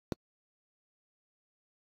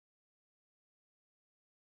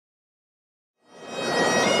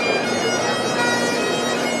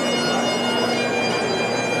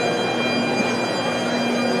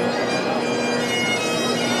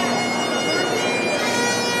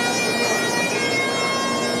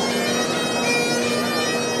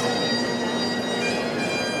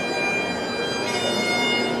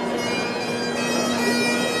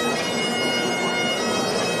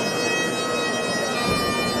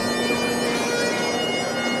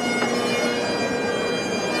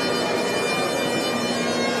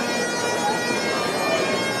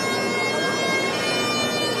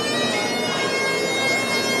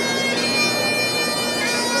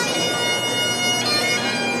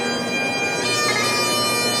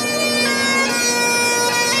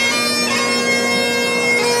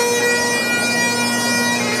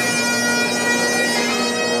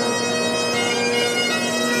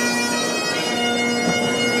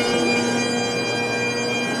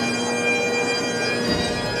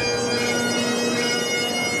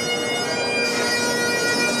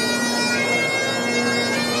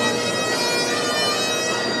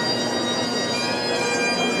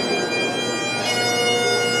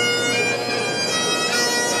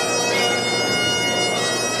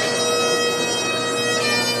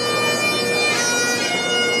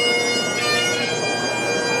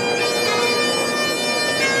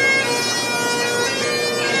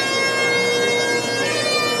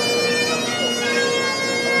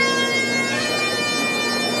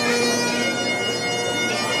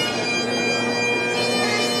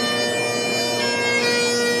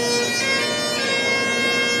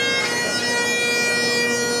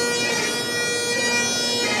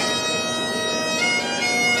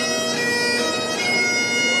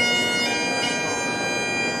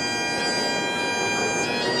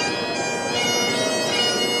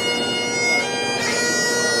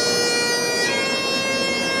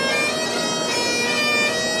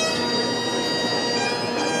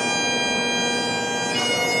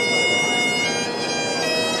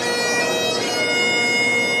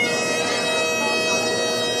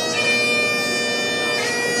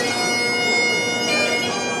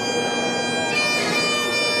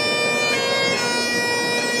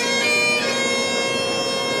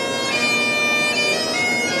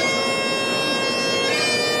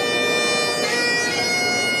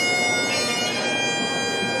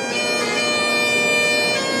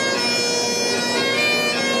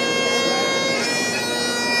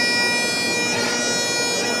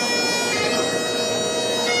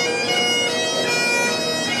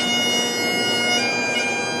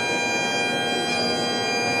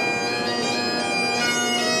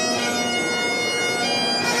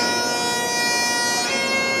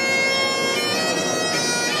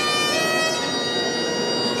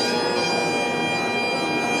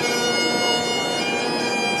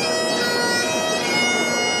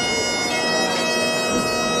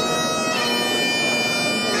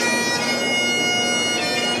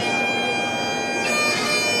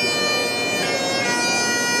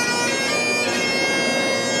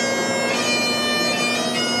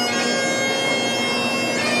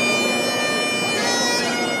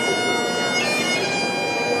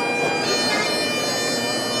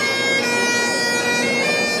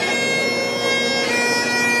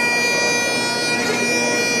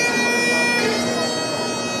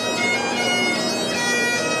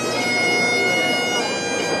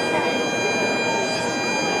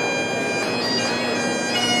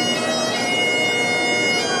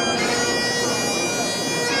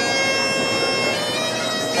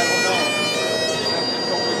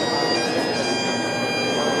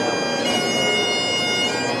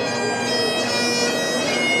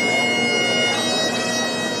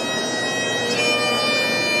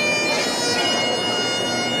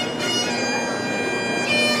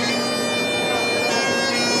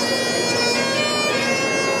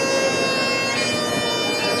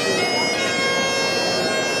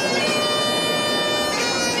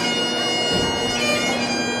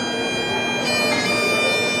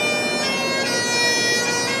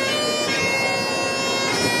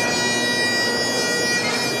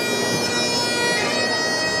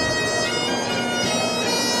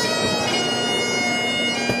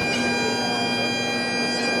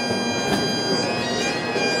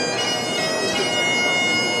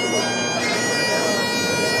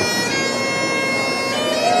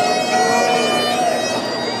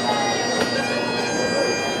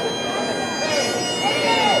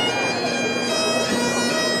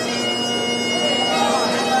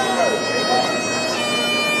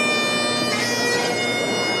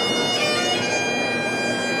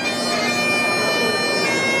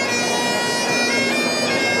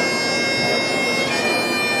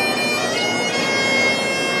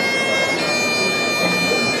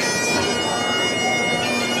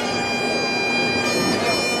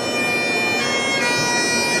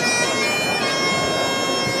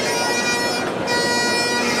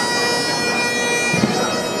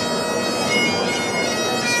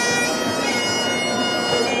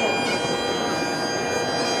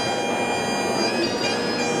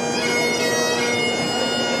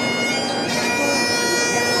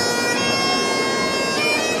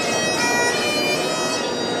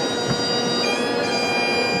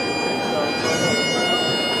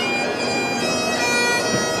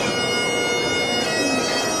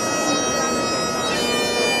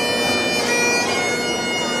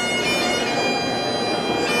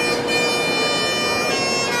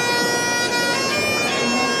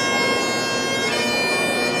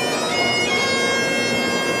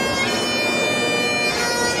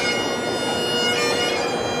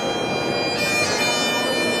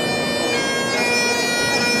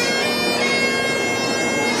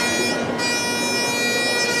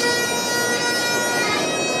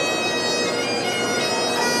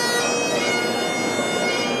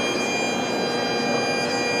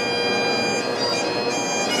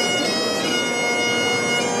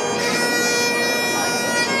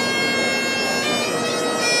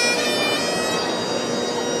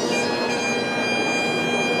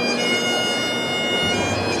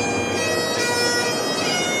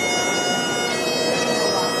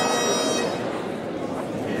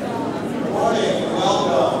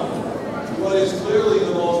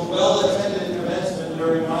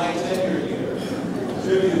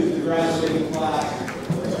graduating class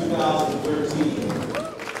of 2013.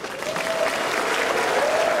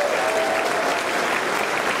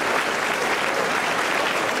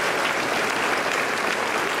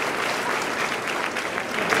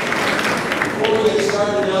 Before we get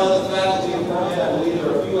started now that the faculty have come in, I believe there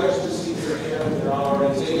are a few extra seats in here that are not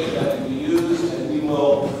already taken that can be used, and we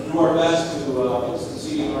will do our best to put some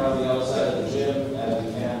seating around the outside of the gym as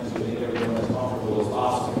we can to make everyone as comfortable as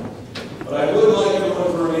possible. But I would like everyone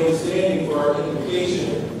to remain standing for our invocation.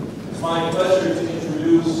 It's my pleasure to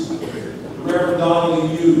introduce the Reverend Donnelly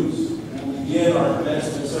Hughes, who will begin our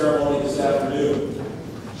commencement ceremony this afternoon.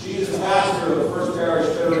 She is the pastor of the First Parish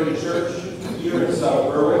Federated Church here in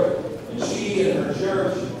South Berwick, and she and her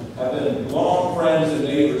church have been long friends and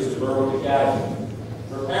neighbors to Berwick Academy.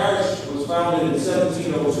 Her parish was founded in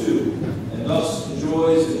 1702 and thus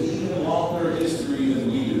enjoys an even longer history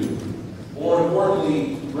than we do. More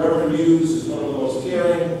importantly, Reverend Hughes is one of the most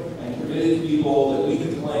caring and committed people that we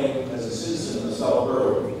can claim as a citizen of South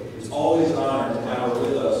Berwick. It's always an honor to have her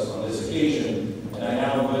with us on this occasion, and I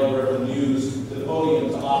now invite Reverend Hughes to the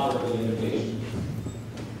podium to offer the invitation.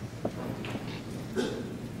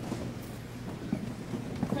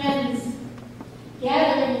 Friends,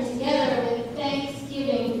 gathering together with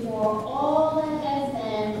thanksgiving for all that has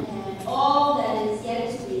been and all that is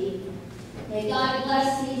yet to be, may God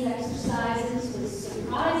bless these exercises with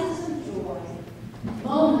surprises of joy,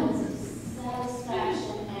 moments of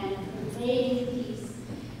satisfaction, and pervading peace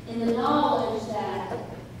in the knowledge that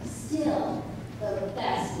still the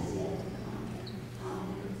best is yet to come.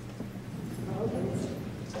 Amen.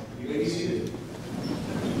 You may be seated.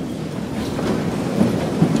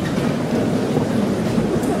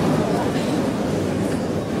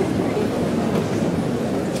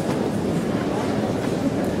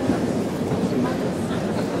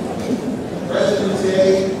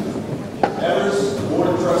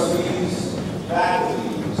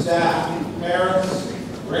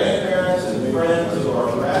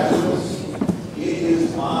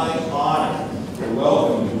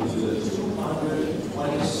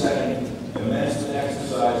 Commencement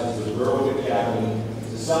exercises of Berwick Academy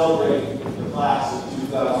to celebrate the class of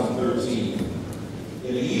 2013.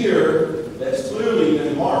 In a year that's clearly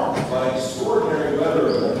been marked by extraordinary weather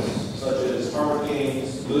events such as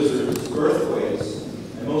hurricanes, blizzards, earthquakes,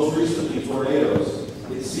 and most recently tornadoes,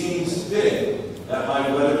 it seems fitting that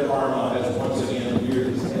my weather karma has once again reared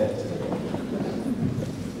its head today.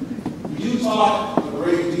 We do talk a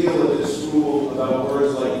great deal at this school about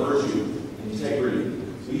words like virtue, integrity,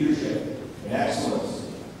 leadership, and excellence.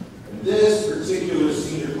 And this particular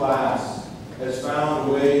senior class has found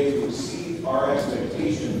a way to exceed our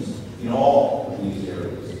expectations in all of these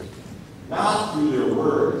areas. Not through their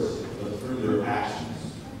words, but through their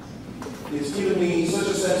actions. It's given me such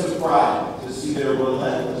a sense of pride to see their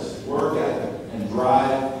relentless work ethic and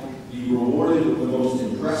drive be rewarded with the most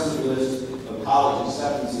impressive list of college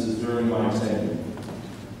acceptances during my tenure.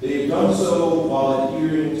 They have done so while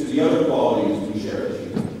adhering to the other qualities we cherish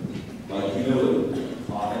here, like humility,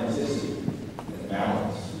 authenticity, and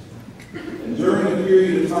balance. And during a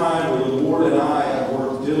period of time where the board and I have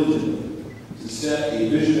worked diligently to set a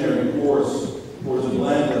visionary course towards a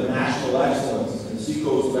blend of national excellence and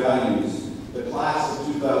Seacoast values, the class of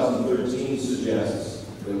 2013 suggests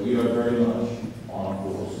that we are very much on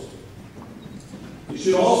course. It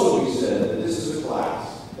should also be said that this is a class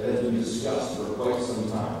that has been discussed for quite some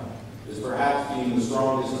time, as perhaps being the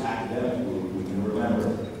strongest academic group we can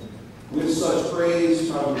remember. With such praise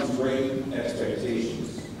comes great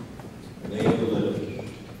expectations, and they have delivered.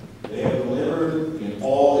 They have delivered in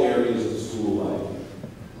all areas of school life: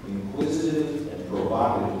 inquisitive and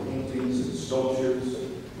provocative paintings and sculptures,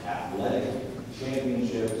 athletic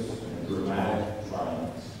championships, and dramatic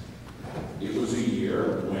triumphs. It was a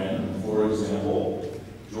year when, for example,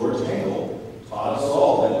 George Engel taught us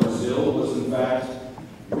all that Brazil was in fact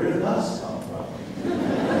where the nuts come from,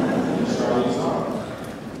 in Charlie's arm.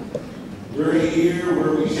 During a year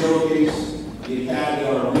where we showcased the Academy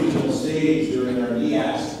on a regional stage during our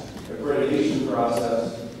NEAS accreditation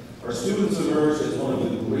process, our students emerged as one of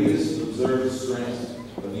the greatest observed strengths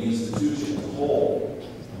of the institution as a whole.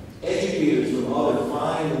 Educators from other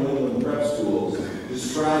fine New England prep schools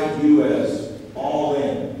described you as all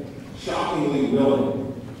in, shockingly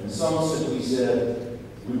willing, and some simply said,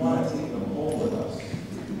 "We want to take them home with us."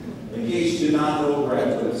 In case you did not know,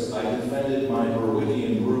 graduates, I defended my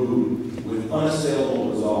Berwickian brood with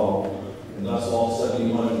unassailable resolve, and thus all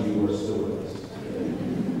 71 of you are still with us.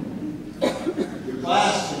 Your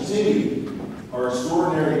class continued our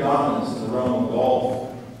extraordinary dominance in the realm of golf,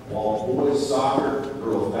 while boys soccer,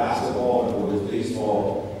 girls basketball, and boys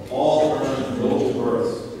baseball all earned notable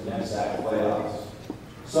berths NSAC playoffs.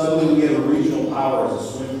 Suddenly, we have a regional power as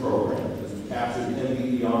a swim program as we captured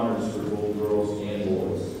MVP honors for both girls and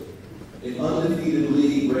boys. An undefeated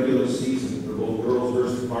league regular season for both girls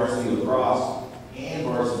versus varsity lacrosse and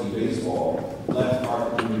varsity baseball left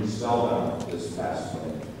our community spellbound this past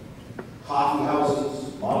spring. Coffee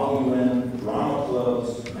houses, model UN, drama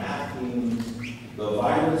clubs, math teams, the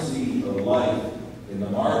vibrancy of life in the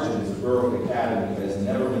margins of Berwick Academy has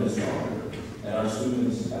never been stronger, and our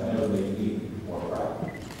students have never made me more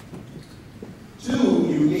proud. Two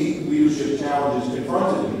unique leadership challenges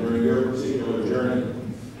confronted me during your particular journey.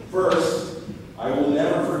 First, I will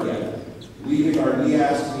never forget leaving our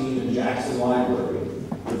NEAS team in Jackson Library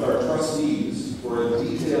with our trustees for a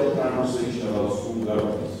detailed conversation about school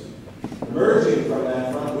governance. Emerging from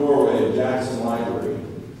that front doorway of Jackson Library,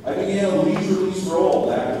 I began a leisurely stroll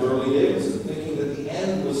back to Burley-Davidson, thinking that the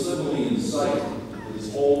end was suddenly in sight for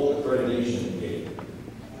this whole accreditation gate.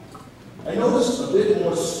 I noticed a bit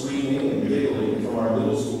more screaming and giggling from our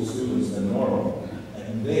middle school students than normal,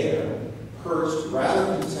 and there, perched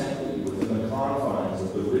rather contentedly within the confines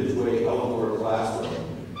of the Ridgeway outdoor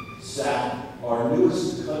classroom, sat our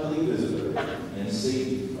newest cuddly visitor and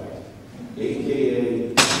safety fight,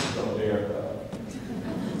 a.k.a. the Bear Cub.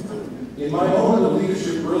 In my moment of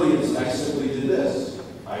leadership brilliance, I simply did this.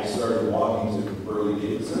 I started walking to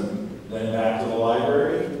Burley-Davidson, then back to the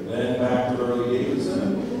library, then back to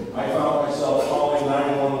Burley-Davidson. I found myself calling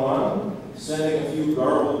 911, sending a few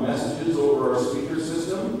garbled messages over our speaker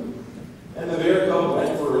system, and the Bear Cub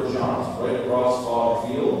went for a jaunt right across Fog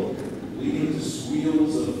Field, leading to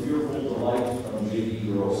squeals of fearful delight from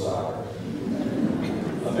JV girls soccer.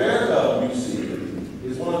 A Bear Cub, you see,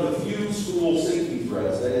 is one of the few school safety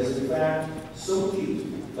threats that is, in fact, so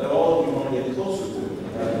cute that all of you want to get closer to it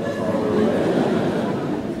rather than farther away.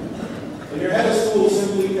 And your head of school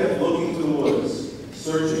simply kept looking to the woods,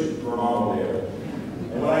 searching for Mama Bear.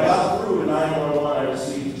 And when I got through to 911, I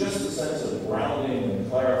received just a sense of grounding and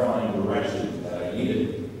clarifying direction that I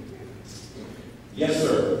needed. Yes,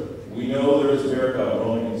 sir, we know there is a Bear Cub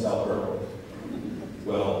roaming in South Berwick.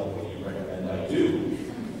 Well, what do you recommend I do?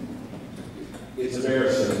 It's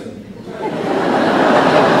embarrassing.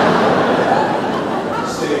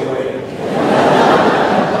 Stay away.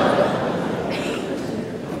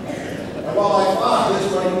 And while I thought this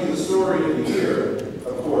might be the story of the year,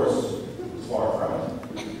 of course, it's far from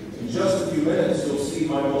it. In just a few minutes, you'll see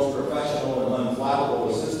my most professional and unflappable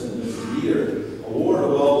assistant, Mrs. Reeder, award a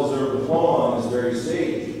well-deserved diploma on this very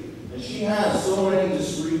stage. And she has so many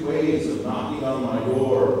discreet ways of knocking on my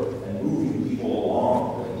door and moving people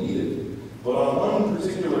along when needed. But on one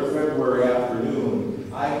particular February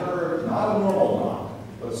afternoon, I heard not a normal knock,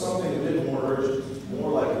 but something a bit more urgent,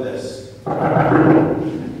 more like this.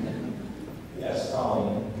 Yes,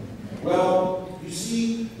 Colleen. Well, you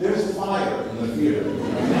see, there's fire in the theater.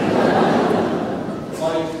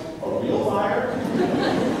 Like a real fire?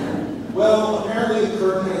 Well, apparently the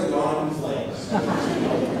curtain has gone in flames.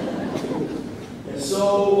 And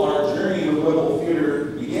so our journey with Whipple Theater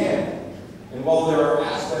began. And while there are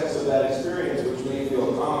aspects of that experience which may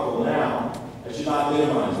feel comical now, I should not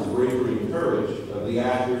minimize the bravery and courage of the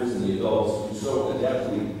actors and the adults who so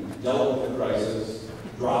adeptly dealt with the crisis,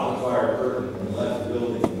 dropped the fire curtain, and left the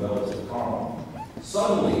building in relative calm.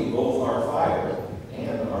 Suddenly, both our fire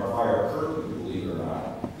and our fire curtain, believe it or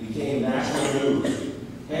not, became national news.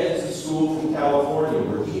 Heads of school from California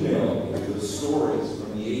were emailing me with stories from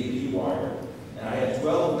the AP wire, and I had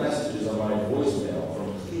 12 messages on my voicemail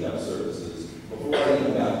from cleanup services before I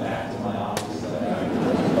even got back to my office that afternoon.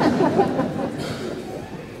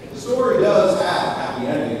 The story does have a happy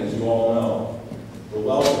ending, as you all know. The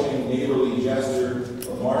welcoming, neighborly gesture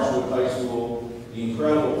of Marshwood High School, the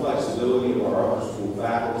incredible flexibility of our upper school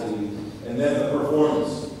faculty, and then the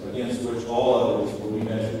performance against which all others will be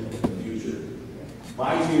measured in the future.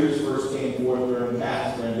 My tears first came forth during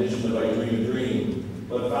Pat's rendition of I Dream a Dream,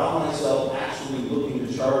 but found myself actually looking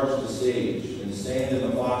to charge the stage and stand in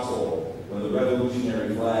the foxhole when the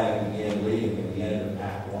revolutionary flag began waving at the end of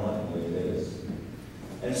Act 1 in Les Mis.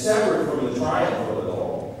 And separate from the triumph of it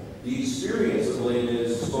all, the experience of Les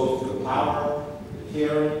Mis spoke to the power, the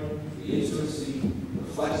caring, the intimacy, the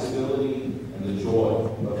flexibility, and the joy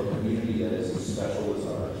of a community that is as special as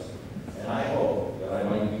ours. And I hope that I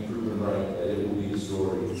might be proven right that it will be the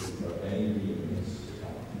story of many reunions to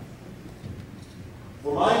come.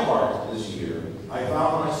 For my part this year, I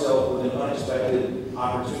found myself with an unexpected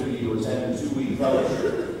opportunity to attend a 2-week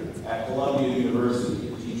fellowship at Columbia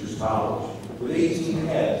University at Teachers College with 18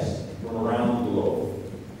 heads from around the globe.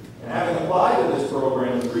 And having applied to this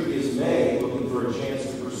program the previous May, looking for a chance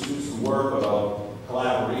to pursue some work about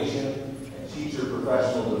collaboration and teacher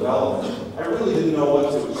professional development, I really didn't know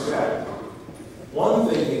what to expect. One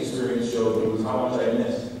thing the experience showed me was how much I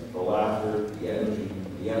missed the laughter, the energy,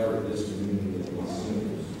 the effort of this community and these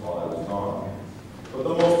seniors while I was gone. But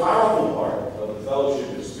the most powerful part of the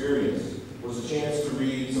fellowship experience was a chance to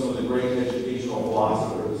read some of the great educational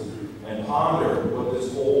philosophers and ponder what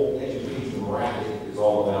this whole education racket is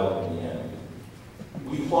all about in the end.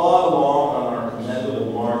 We plod along on our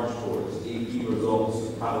commendable march towards AP results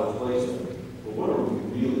and college placement, but what are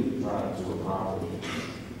we really trying to accomplish?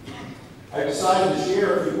 I decided to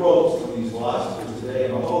share a few quotes from these philosophers today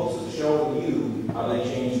in the hopes of showing you how they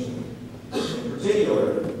changed them. In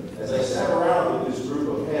particular, as I sat around with this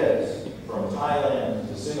group of heads from Thailand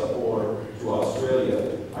to Singapore to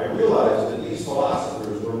Australia, I realized that these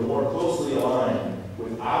philosophers were more closely aligned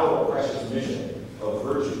with our precious mission of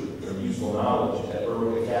virtue and useful knowledge at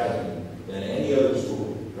Berwick Academy than any other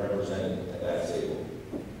school represented at that table.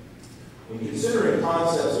 When considering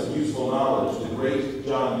concepts of useful knowledge, the great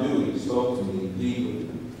John Dewey spoke to me deeply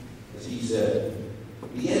as he said,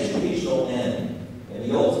 "The educational end and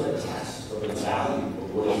the ultimate test of the value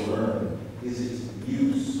of what is learned is its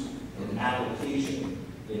use and application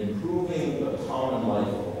in improving the common life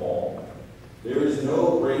of all. There is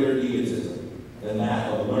no greater egotism than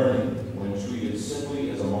that of learning when treated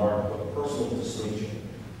simply as a mark of personal distinction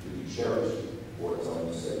to be cherished for its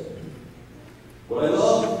own sake." What I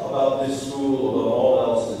love about this school above all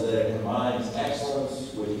else is that it combines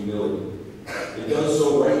excellence with humility. It does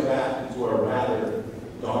so right back into our rather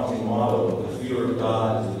daunting motto of the fear of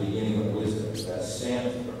God is the beginning of wisdom that's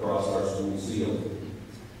stamped across our school ceiling.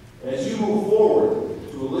 And as you move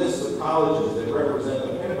forward to a list of colleges that represent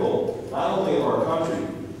the pinnacle not only of our country,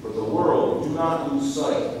 but the world, do not lose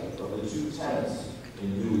sight of the two tenets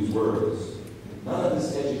in Dewey's words. None of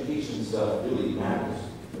this education stuff really matters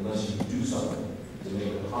unless you do something to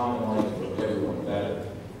make the common life of everyone better.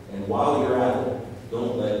 And while you're at it,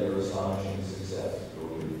 don't let your astonishing success go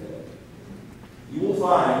to your head. You will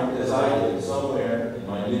find, as I did somewhere in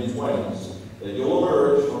my mid-20s, that you'll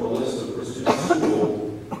emerge from a list of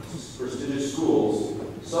prestigious schools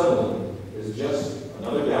suddenly as just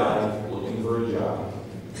another guy looking for a job.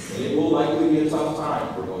 And it will likely be a tough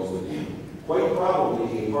time for most of you, quite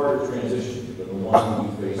probably a harder transition than the one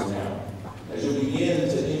we face now, as you begin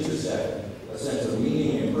to intersect a sense of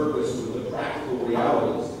meaning and purpose with the practical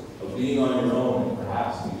realities of being on your own and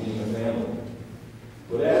perhaps beginning a family.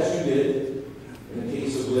 But as you did, in the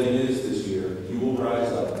case of Les Mis this year, you will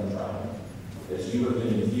rise up and triumph, as you have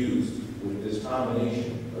been infused with this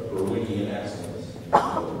combination of Berwickian excellence and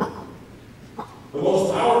humility. The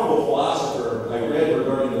most powerful philosopher I read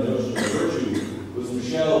regarding the notion of virtue was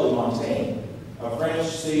Michel de Montaigne, a French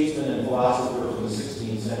statesman and philosopher from the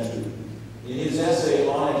 16th century. In his essay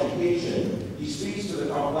on education, he speaks to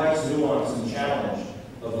the complex nuance and challenge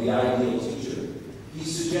of the ideal teacher. He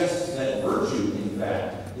suggests that virtue, in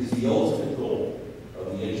fact, is the ultimate goal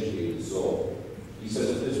of the educated soul. He says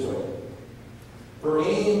it this way: "Her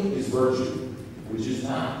aim is virtue, which is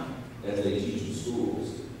not, as they teach in schools,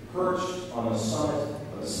 perched on the summit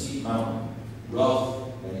of a steep mountain, rough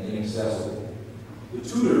and inaccessible. The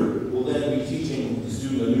tutor will then be teaching the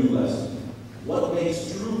student a new lesson. What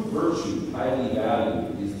makes true virtue highly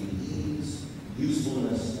valued is the ease,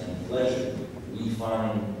 usefulness, and pleasure we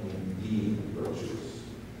find in being virtuous.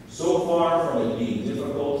 So far from it being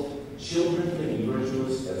difficult, children can be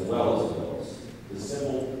virtuous as well as adults, the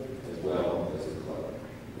simple as well as the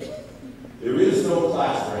clever." There is no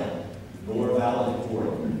class rank nor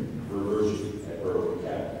valedictorian for virtue at Berwick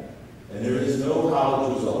Academy, and there is no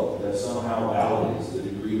college result that somehow validates the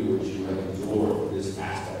degree to which you have absorbed this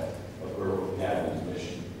aspect of Berwick Academy's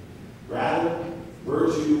mission. Rather,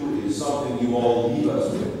 virtue is something you all leave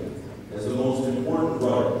us with as the most important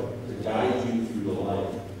rudder to guide you through the life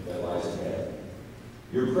that lies ahead.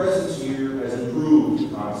 Your presence here has improved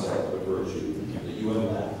the concept of virtue that you have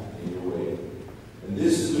left in your wake. And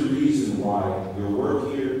this is the reason why your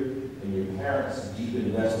work here and your parents' deep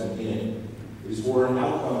investment in it is for an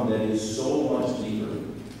outcome that is so much deeper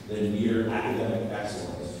than mere academic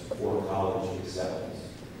excellence or college acceptance.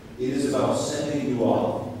 It is about sending you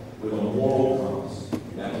off with a moral compass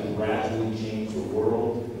that will gradually change the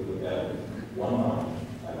world for the better, one mind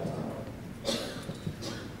at a time.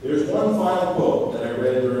 There's one final quote that I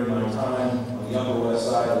read during my time on the Upper West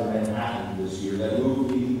Side of Manhattan this year that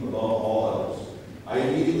moved me above all others. I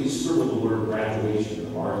immediately scribbled the word graduation in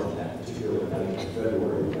the margin of that particular night in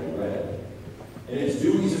February when I read it. And it's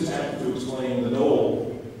Dewey's attempt to explain the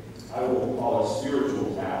noble, I will call it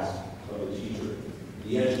spiritual task of the teacher,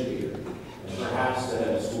 the educator, and perhaps the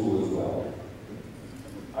head of school as well.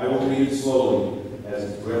 I will read it slowly as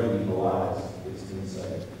its brevity belies.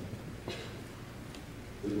 say.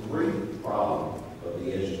 The great problem of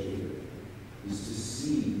the educator is to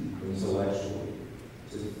see intellectually,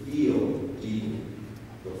 to feel deeply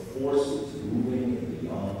the forces moving in the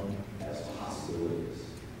young as possibilities,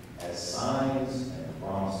 as signs and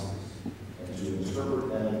promises, and to interpret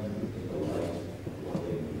them in the light of what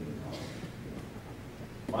they may become.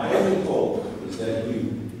 My only hope is that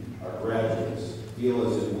you, our graduates, feel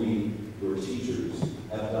as if we, your teachers,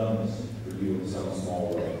 have done this for you in some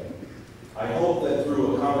small way. I hope that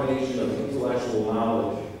through a combination of intellectual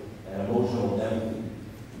knowledge and emotional empathy,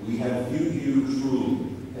 we have viewed you truly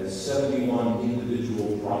as 71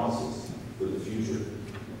 individual promises for the future,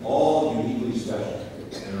 all uniquely special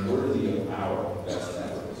and worthy of our best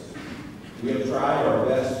efforts. We have tried our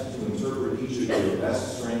best to interpret each of your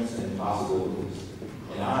best strengths and possibilities,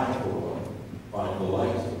 and I, for one, find the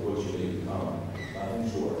light of what you may become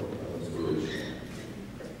nothing short of inspiration.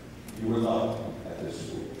 You were loved at this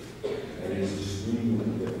school, and it is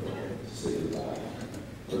extremely difficult to say goodbye.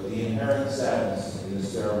 But the inherent sadness in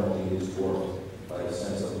this ceremony is dwarfed by the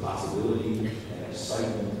sense of possibility and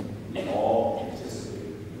excitement we all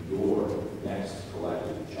anticipate in your next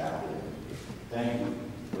collective chapter. Thank you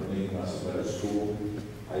for making us a better school.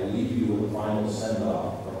 I leave you with a final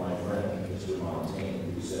send-off from my friend, Mr.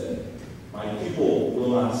 Montaigne, who said, "My pupil will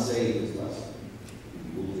not say his lesson,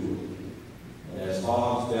 he will do it." And as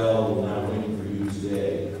Hogg's bell will now ring for you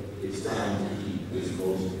today, it's time to keep this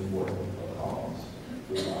most important of calls.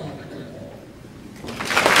 Goodbye.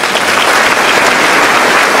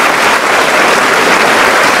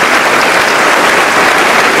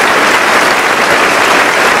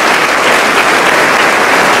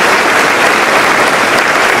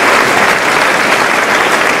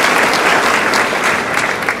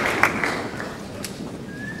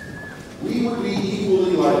 We would be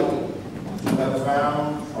equally likely to have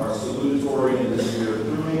found our salutatorian this year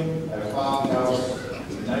brewing at a coffee house,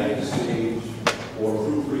 igniting the stage, or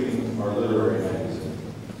proofreading our literary magazine.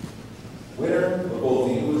 Winner of both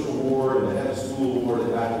the English Award and the Head of School Award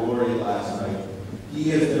at Baccalaureate last night, he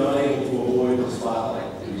has been unable to avoid the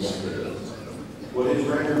spotlight in recent days. What his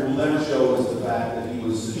record will never show is the fact that he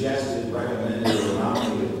was suggested, recommended, or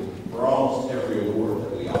nominated for almost every award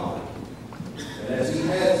that we offer. And as he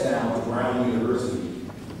heads down to Brown University,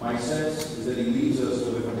 my sense is that he leaves us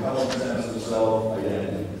with a compelling sense of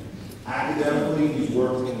self-identity. Academically, he's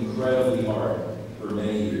worked incredibly hard for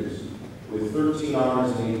many years. With 13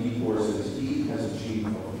 honors and AP courses, he has achieved a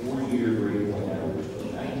 4-year grade point average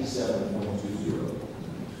of 97.20.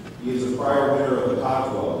 He is a prior winner of the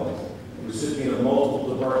Cockwell Medal, recipient of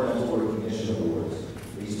multiple departmental recognition awards.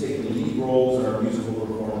 He's taken lead roles in our musical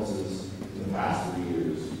performances in the past 3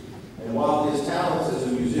 years. And while his talents as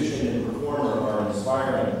a musician and performer are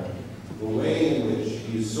inspiring, the way in which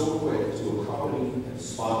he is so quick to accompany and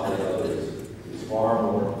spotlight others is far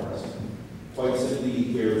more impressive. Quite simply,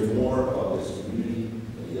 he cares more about this community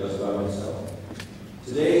than he does about himself.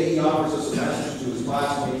 Today, he offers us a message to his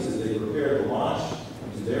classmates as they prepare to launch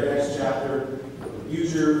into their next chapter. The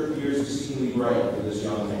future appears exceedingly bright for this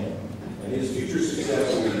young man, and his future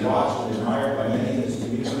success will be watched and admired by many in this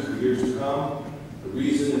community for years to come. The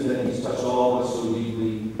reason is that he's touched all of us so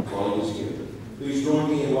deeply while he was here. Please join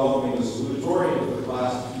me in welcoming the salutatorian for the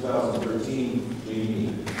class of 2013, Jamie.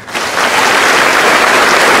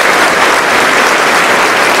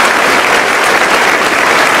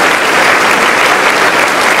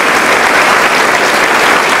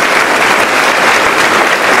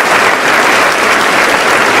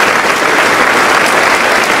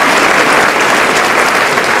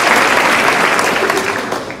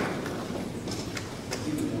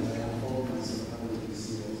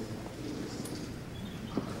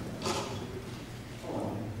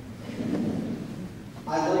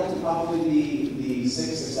 I'd like to probably be the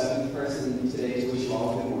 6th or 7th person today to wish you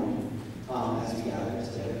all a good morning as we gather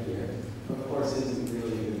together here. Of course, it isn't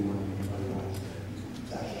really a good morning for everyone.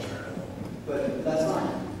 It's actually, but that's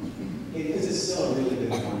fine. Because it's still a really good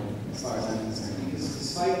morning as far as I'm concerned. Because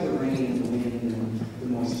despite the rain and the wind and the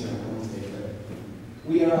moisture on Wednesday,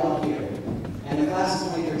 we are all here. And the class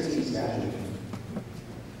of 2013 is graduating.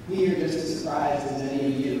 We are just as surprised as any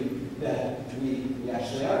of you that we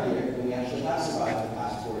actually are here, and we actually have survived the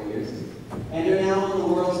past 4 years, and are now on the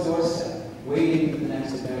world's doorstep, waiting for the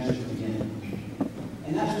next adventure to begin.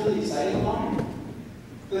 And that's really exciting and honoring.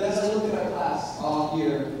 But as I look at our class, all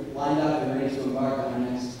here, lined up and ready to embark on our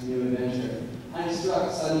next new adventure, I'm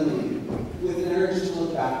struck suddenly with an urge to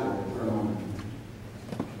look backward for a moment.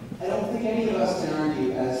 I don't think any of us can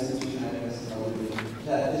argue, as Mr. Schneider has told me,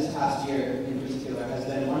 that this past year in particular has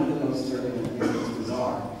been one of the most turbulent and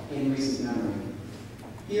bizarre in recent memory.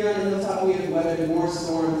 Here on the hilltop, we have weathered more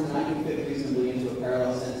storms than I can fit reasonably into a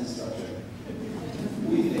parallel sentence structure.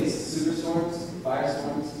 We've faced superstorms,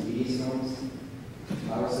 firestorms, meteor storms,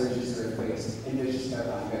 power surges, earthquakes, and vicious,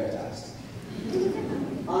 terrifying bear attacks.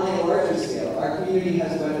 On a larger scale, our community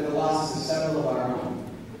has weathered the losses of several of our own.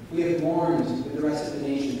 We have mourned with the rest of the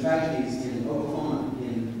nation tragedies in Oklahoma,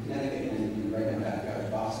 in Connecticut, and in right in our backyard,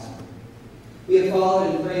 Boston. We have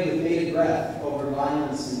followed and prayed with bated breath over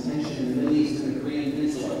violence and tension in the Middle East and the Korean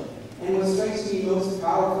Peninsula. And what strikes me most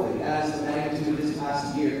powerfully as the magnitude of this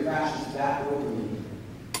past year crashes back over me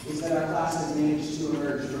is that our class has managed to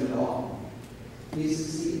emerge from it all. We've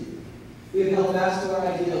succeeded. We have held fast to our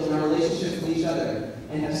ideals and our relationship with each other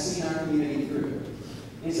and have seen our community through.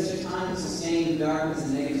 In such a time of sustained darkness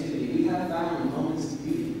and negativity, we have found moments of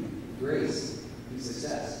beauty, grace, and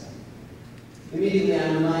success. Immediately,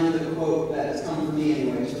 I'm reminded of a quote that has come from me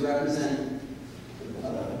anyway to represent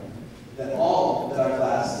that all that our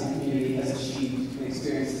class and community has achieved and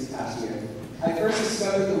experienced this past year. I first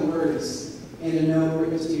discovered the words in a note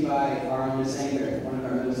written to me by our own Miss Anger, one of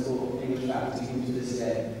our middle school English faculty, who to this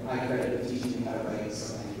day I credit with teaching me how to write,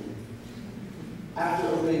 so thank you. After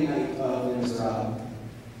opening night of Les Miserables,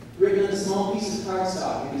 written on a small piece of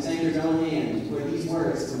cardstock in Miss Anger's own hand, were these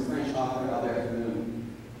words from French author Albert Camus.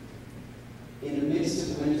 In the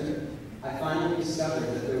midst of winter, I finally discovered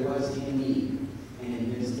that there was in me an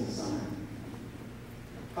invincible summer.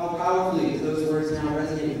 How powerfully do those words now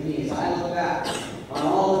resonate with me as I look back on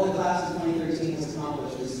all that the class of 2013 has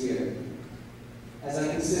accomplished this year. As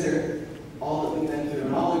I consider all that we've been through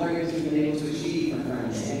and all the greatness we've been able to achieve, my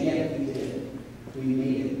friends, and yet we did it. We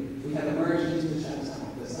made it. We have emerged into the sunshine.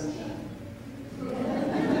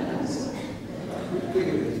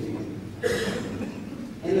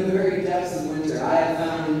 In the very depths of winter, I have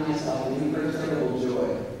found in myself an imperturbable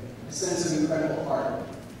joy, a sense of incredible heart,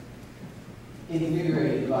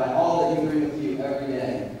 invigorated by all that you bring with you every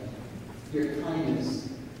day. Your kindness,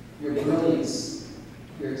 your brilliance,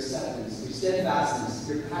 your acceptance, your steadfastness,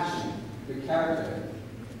 your passion, your character,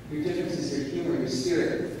 your differences, your humor, your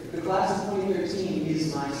spirit. The class of 2013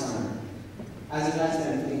 is my summer, as it has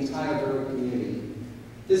been for the entire Berwick community.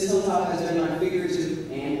 This hilltop has been my figurative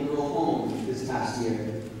and literal home this past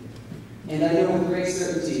year. And I know with great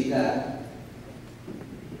certainty that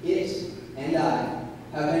it and I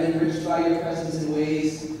have been enriched by your presence in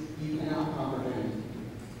ways you cannot comprehend.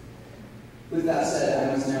 With that said,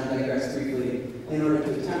 I must now digress briefly in order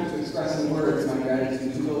to attempt to express in words my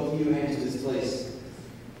gratitude to both you and to this place.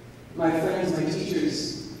 My friends, my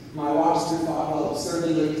teachers, my walks through fog while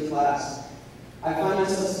absurdly late to class, I find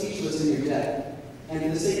myself speechless in your debt. And for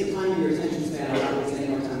the sake of time and your attention span, I'm not wasting any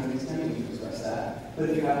more time attempting to express that. But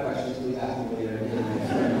if you have questions, please ask me later.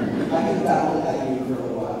 I can babble at you for a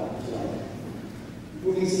little while. So,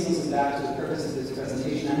 moving seamlessly back to the purpose of this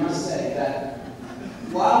presentation, I must say that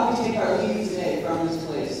while we take our leave today from this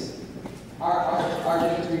place, our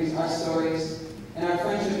victories, our stories, and our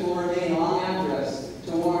friendship will remain long after us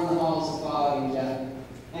to warm the halls of fog and death.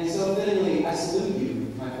 And so fittingly, I salute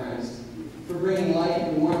you, my friends, for bringing light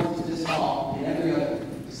and warmth to this hall and every other,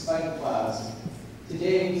 despite the clouds.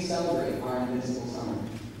 Today we celebrate our invincible summer.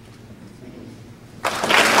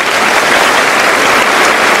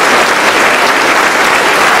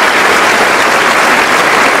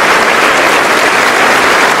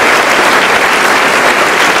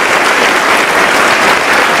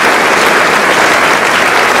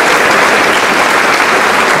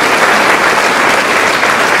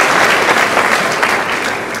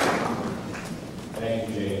 Thank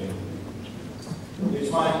you.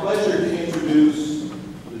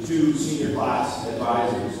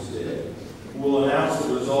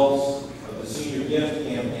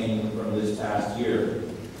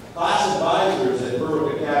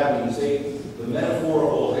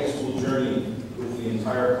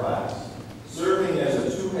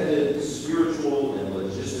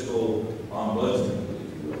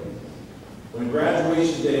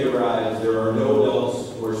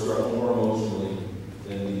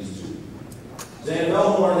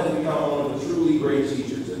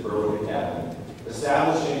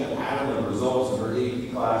 Establishing a pattern of results in her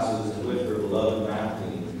AP classes and with her beloved math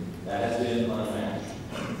team that has been unmatched.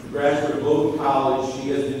 Graduate of Berwick College, she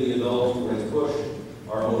has been the adult who has pushed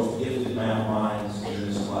our most gifted math minds in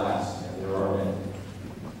this class, and there are many.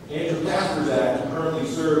 Andrew Kasperzak, who currently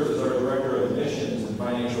serves as our Director of Admissions and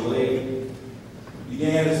Financial Aid,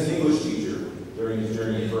 began as an English teacher during his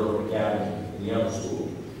journey at Berwick Academy in the upper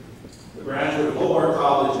school. A graduate of Hobart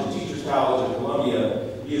College and Teachers College at Columbia,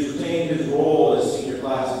 he has retained his role as senior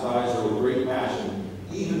class advisor with great passion,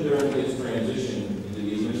 even during his transition into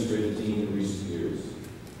the administrative team in recent years.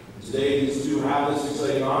 Today, these two have this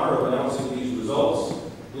exciting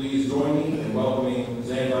and welcoming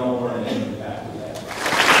Zane Elmore and Andrew back to that.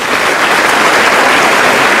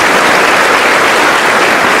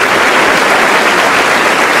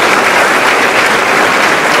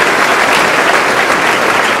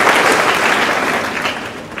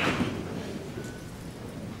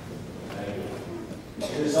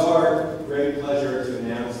 It is our great pleasure to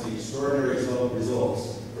announce the extraordinary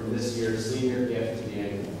results from this year's Senior Gift to the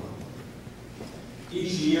Annual Fund.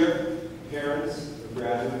 Each year, parents of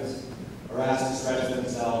graduates are asked to stretch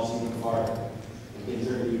themselves even farther and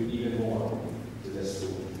contribute even more to this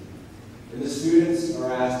school. And the students are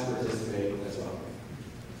asked to participate as well.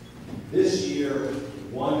 This year,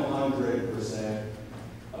 100%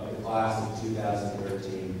 of the class of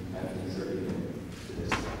 2013 have contributed to this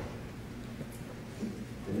fund.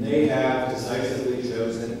 And they have decisively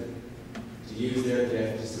chosen to use their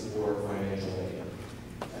gift to support financial aid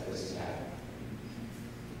at this academy.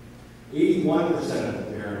 81% of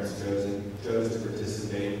the parents chose to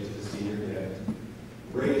participate to the senior gift,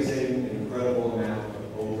 raising an incredible amount of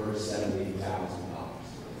over $70,000.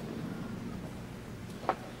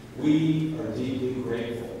 We are deeply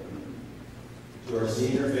grateful to our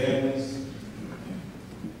senior families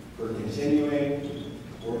for continuing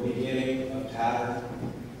or beginning a pattern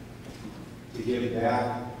to give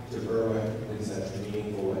back to Berwick in such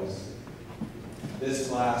meaningful ways. This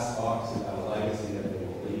class talks about a legacy that they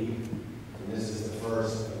will leave, and this is the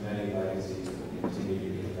first of many legacies that will continue to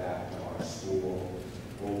give back to our school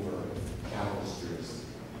over countless years.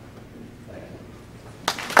 Thank you.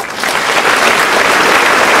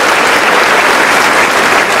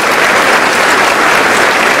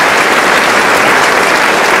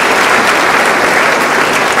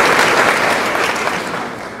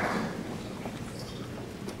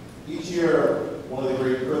 Each year, one of the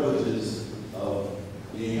great privileges of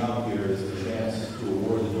being up here is the chance to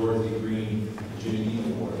award the Dorothy Green Jimmy Dean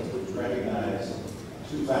Award, which recognize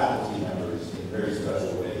two faculty members in very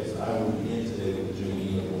special ways. I will begin today with the Jimmy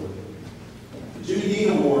Dean Award. The Jimmy Dean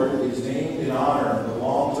Award is named in honor of the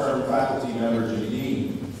long-term faculty member Jimmy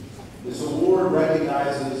Dean. This award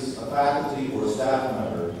recognizes a faculty or staff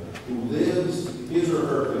member who lives his or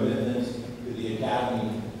her commitment to the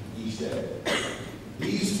academy each day.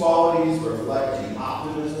 These qualities reflect the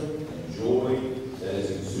optimism and joy that is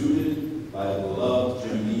exuded by the beloved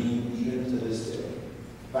Jim Dean even to this day.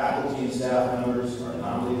 Faculty and staff members are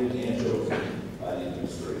nominated and chosen by the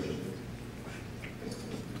administration.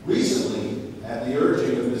 Recently, at the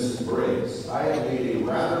urging of Mrs. Briggs, I have made a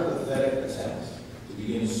rather pathetic attempt to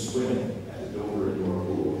begin swimming at the Dover Indoor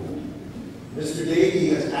Pool. Mr. Davey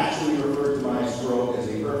has actually referred to my stroke as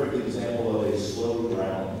a perfect example of a slow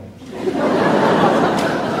drowning.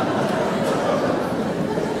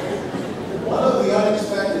 One of the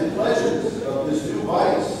unexpected pleasures of this new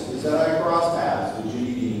vice is that I cross paths with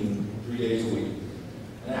Jimmy Dean 3 days a week.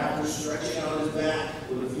 And after stretching out his back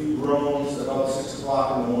with a few groans about 6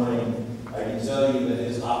 o'clock in the morning, I can tell you that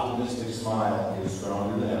his optimistic smile is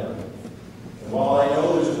stronger than ever. And while I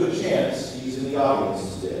know there's a good chance he's in the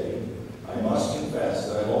audience today, I must confess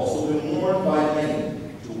that I've also been warned by many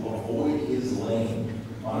to avoid his lane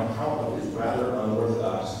on account of his rather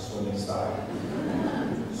unorthodox swimming style.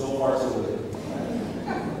 So far, so good.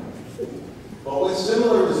 But with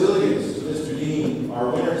similar resilience to Mr. Dean,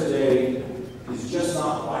 our winner today is just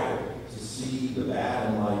not wired to see the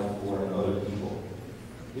bad in life or in other people.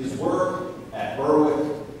 His work at Berwick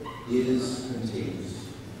is contagious.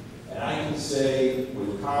 And I can say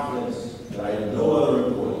with confidence that I have no other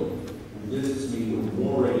employee who visits me with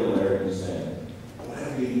more regularity saying,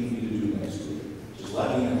 whatever you need me to do next week, just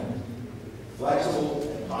let me know.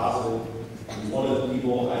 Flexible and positive, he's one of the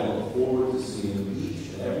people I look forward to seeing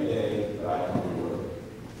each and every day that I come to work.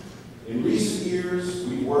 In recent years,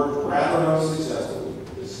 we've worked rather unsuccessfully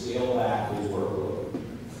to scale back his workload.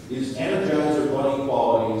 His Energizer Bunny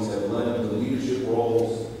qualities have led him to leadership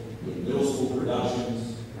roles in middle school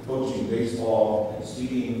productions, coaching baseball, and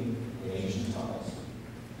speaking in ancient tongues.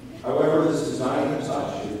 However, this does not even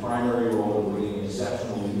touch his primary role in bringing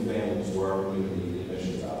exceptional new families to our community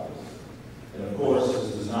admissions office. And of course,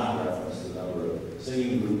 this does not reference the number of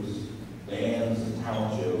singing groups, bands, and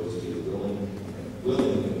talent shows he is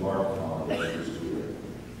willingly embarked on during his career.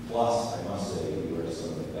 Plus, I must say, you are some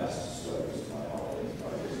of the best sweaters of my holiday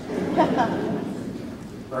parties.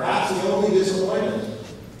 Perhaps the only disappointment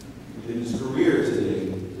in his career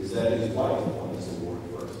today is that his wife won this award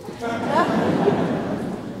first.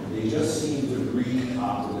 They just seem to breed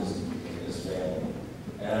optimism in this family,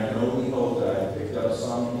 and I can only hope that I've picked up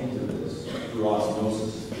some hint of this through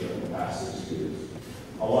osmosis during the past 6 years.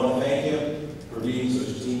 I want to thank him for being such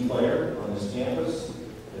a team player on this campus,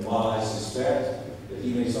 and while I suspect that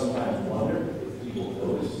he may sometimes wonder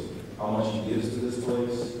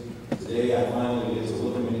place. Today, I finally get to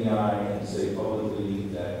look him in the eye and say publicly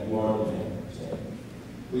that you are the man, Sam.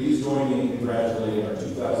 Please join me in congratulating our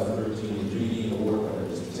 2013 Jimmy Dean Award winner,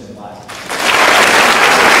 Mr. Tim Black.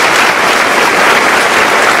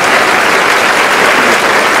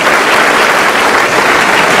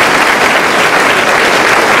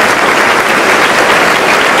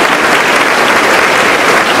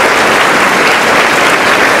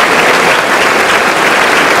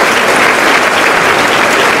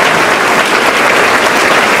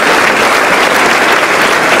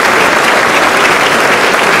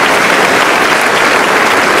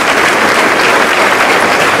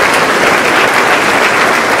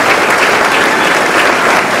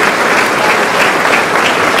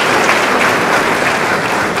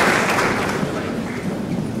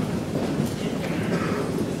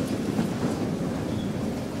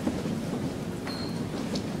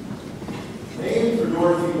 Named for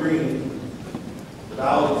Dorothy Green, the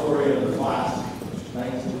valedictorian of the class,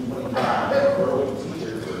 1925, Berwick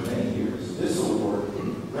teacher for many years, this award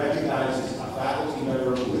recognizes a faculty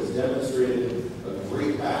member who has demonstrated a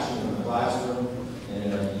great passion in the classroom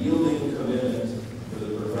and an unyielding commitment to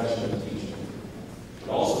the profession of teaching. It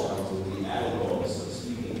also comes with the added bonus of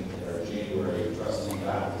speaking at our January trustee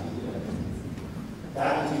faculty dinner.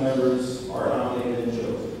 Faculty members are nominated and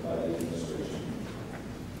chosen by the administration.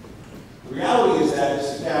 The reality is that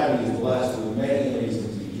this academy is blessed with many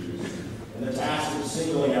amazing teachers, and the task of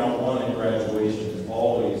singling out one at graduation is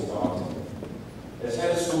always daunting. As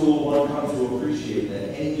head of school, one comes to appreciate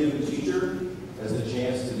that any given teacher has the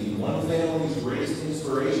chance to be one family's greatest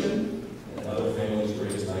inspiration and another family's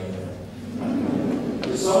greatest nightmare.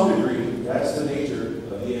 To some degree, that's the nature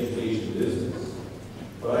of the education business.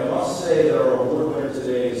 But I must say that our award winner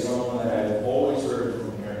today is someone that I've always heard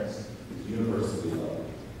from parents is universally loved.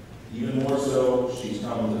 Even more so, she's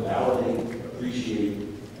come to validate, appreciate,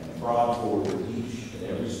 and prod forward each and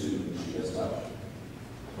every student she has touched.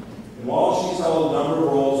 And while she's held a number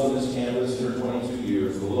of roles on this campus in her 22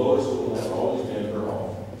 years, the lower school has always been her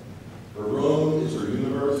home. Her room is her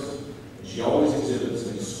universe, and she always exhibits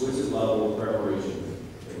an exquisite level of preparation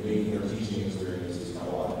in making her teaching experiences come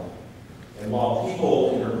alive. And while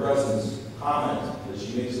people in her presence comment that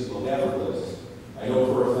she makes it look effortless, I know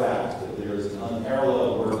for a fact that there is an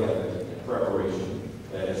unparalleled work ethic and preparation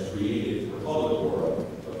that has created a public aura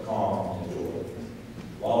of calm and joy.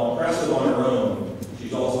 While impressive on her own,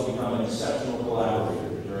 she's also become an exceptional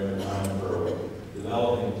collaborator during her time in Berwick,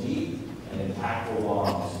 developing deep and impactful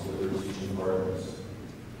bonds with her teaching partners.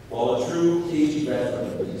 While a true KG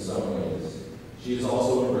veteran in some ways, she has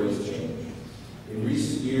also embraced change. In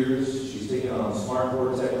recent years, she's taken on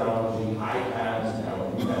smartboard technology, iPads, and now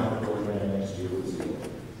a new math program next year with Zeal.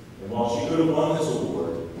 And while she could have won this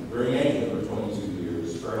award during any of her 22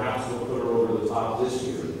 years, perhaps what put her over the top this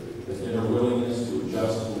year has been her willingness to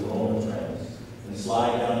adjust to the moment trends and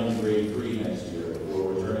slide down into grade 3 next year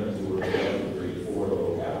before returning to her beloved grade 4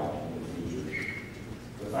 locale in the future.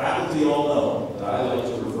 The faculty all know that I like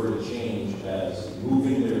to refer to change as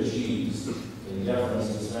moving their cheese in deference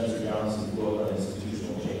to Spencer Johnson's book on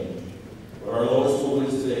institutional change. But our lower school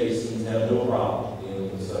kids today seem to have no problem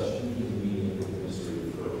dealing with such inconvenient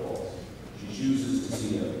administrative curveballs. She chooses to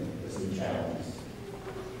see them as new challenges.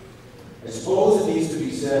 I suppose it needs to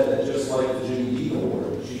be said that just like the Jimmy Dean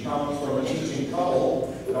Award, she comes from a teaching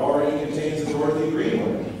couple that already contains a Dorothy Green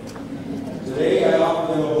winner. Today I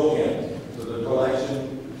offer them a bookend to the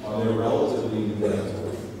collection on their relatively new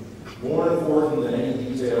mentor. More important than any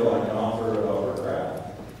detail I can offer about her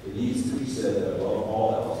craft, it needs to be said that above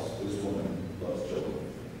all else, this woman loves children.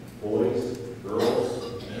 Boys,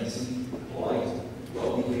 girls, fancy, polite,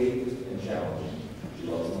 well-behaved, and challenging. She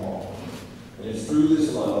loves them all. And it's through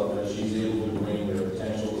this love that she's able to bring their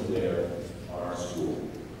potential to bear on our school,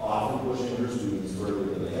 often pushing her students further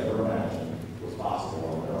than they ever imagined was possible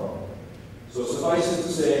on their own. So suffice it to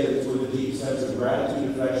say that it's with a deep sense of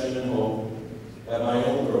gratitude, affection, and hope that my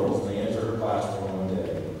own girls may enter her classroom one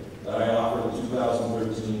day, that I offer the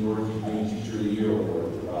 2013 Dorothy Green Teacher of the Year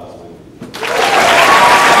Award to Rosalind.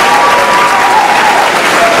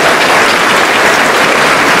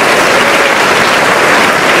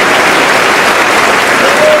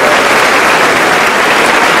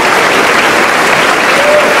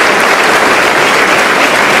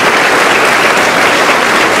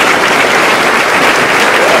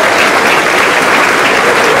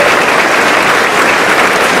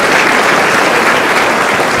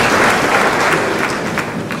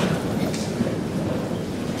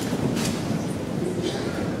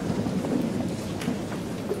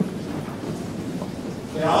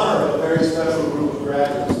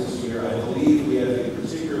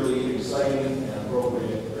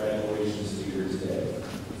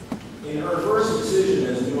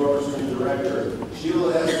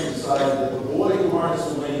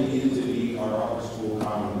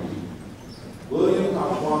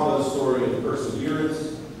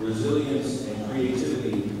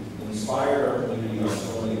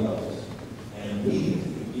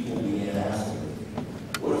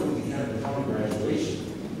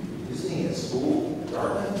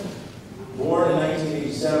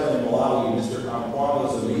 1987 in Malawi, Mr.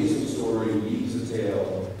 Kamkwamba's amazing story weaves a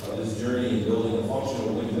tale of his journey in building a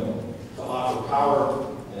functional window to offer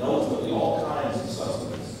power and ultimately all kinds of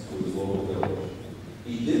sustenance to his local village.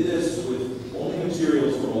 He did this with only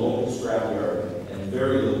materials from a local scrapyard and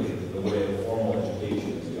very little in the way of formal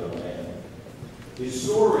education as a young man. His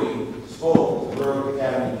story spoke to the Berwick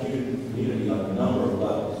Academy community on a number of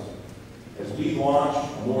levels. As we launch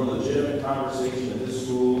a more legitimate conversation at this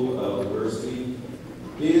school about diversity,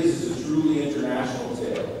 his is a truly international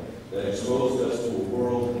tale that exposed us to a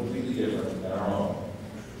world completely different than our own.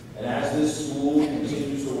 And as this school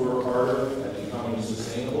continues to work harder at becoming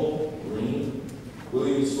sustainable, green,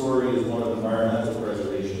 William's story is one of environmental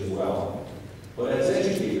preservation as well. But as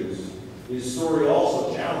educators, his story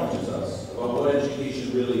also challenges us about what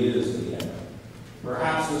education really is in the end.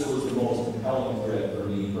 Perhaps this was the most compelling thread for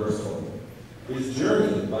me personally. His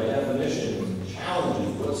journey, by definition,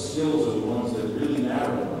 challenges what skills are the ones that really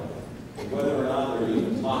matter in life, and whether or not they're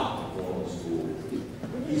even taught in formal school.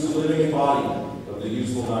 He's a living embodiment of the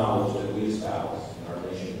useful knowledge that we espouse in our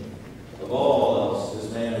mission. Of all else,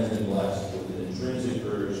 this man has been blessed with an intrinsic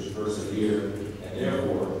urge to persevere, and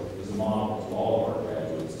therefore is a model to all of our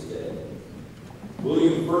graduates today.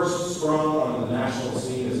 William first sprung on the national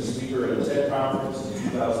scene as a speaker at a TED conference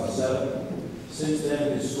in 2007. Since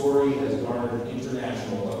then, his story has garnered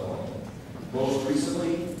international acclaim. Most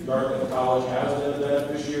recently, Dartmouth College has been a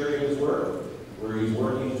beneficiary of his work, where he's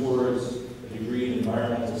working towards a degree in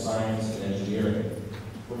environmental science and engineering.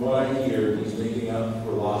 From what I hear, he's making up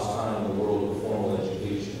for lost time in the world of formal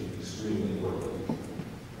education extremely quickly.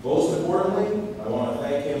 Most importantly, I want to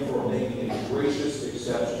thank him for making a gracious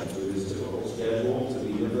exception to his typical schedule to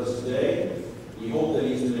be with us today. We hope that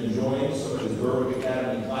he's been enjoying some of his Berwick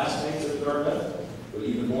Academy classmates at Dartmouth, but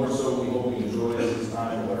even more so, we hope he enjoys his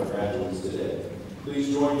time with our graduates today.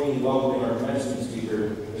 Please join me in welcoming our commencement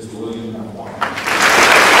speaker, Mr. William Kamkwamba.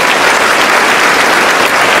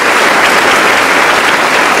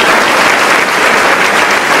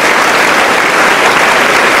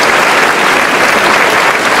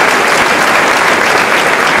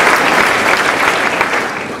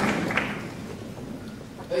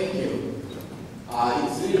 Thank you.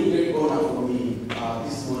 It's really a great honor for me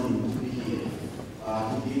this morning to be here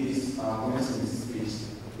to give this commencement speech.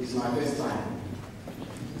 It's my first time.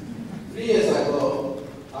 3 years ago,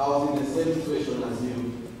 I was in the same situation as you,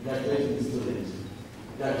 graduating student,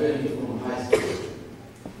 graduating from high school.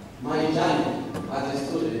 My journey as a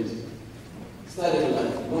student started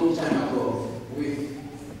like a long time ago with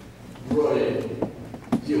broad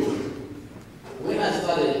view. When I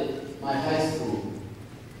started my high school,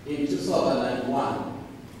 in 2001,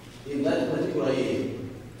 in that particular year,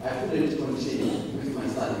 I couldn't continue with my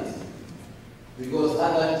studies because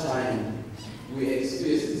at that time we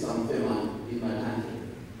experienced some famine in my country.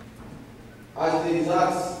 As a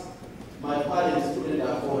result, my parents couldn't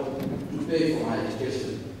afford to pay for my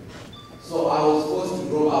education, so I was forced to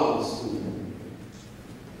drop out of school.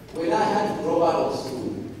 When I had to drop out of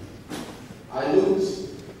school, I looked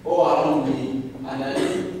all around me and I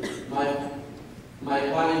looked my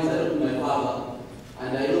parents, I looked at my father,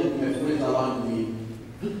 and I looked at my friends around me.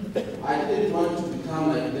 I didn't want to become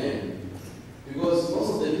like them because most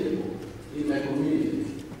of the people in my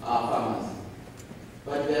community are farmers.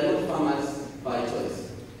 But they are not farmers by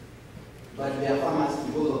choice. But they are farmers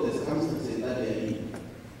because of the circumstances that they are in.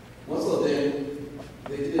 Most of them,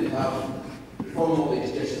 they didn't have formal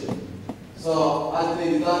education. So as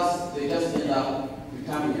a result, they just end up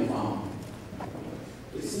becoming a farmer.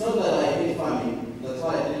 It's not that I hate farming. That's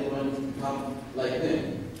why I didn't want to become like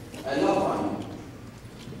them. I love farming,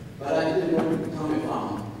 but I didn't want to become a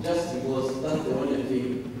farmer just because that's the only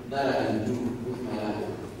thing that I can do with my life.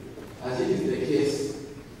 As it is the case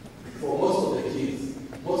for most of the kids,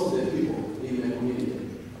 most of the people in my community.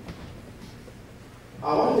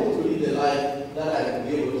 I wanted to lead a life that I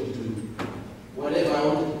would be able to do whatever I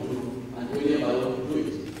wanted to do and whenever I want to do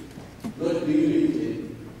it, not being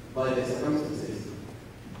limited by the circumstances.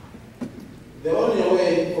 The only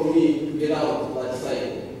way for me to get out of that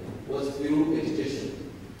cycle was through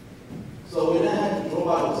education. So when I had to drop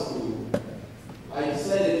out of school, I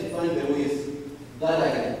decided to find the ways that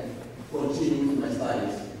I can continue with my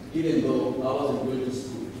studies, even though I wasn't going to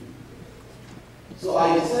school. So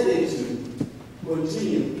I decided to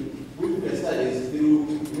continue with my studies through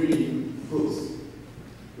reading books.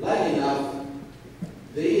 Lucky enough,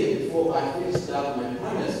 the year before I finished up my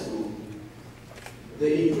primary school,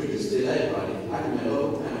 they introduced a library at my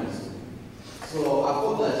local primary school. So I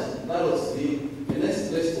thought that that was the next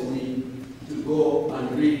place for me to go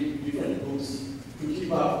and read different books to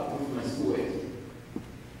keep up with my schoolwork.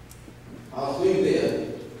 I was going there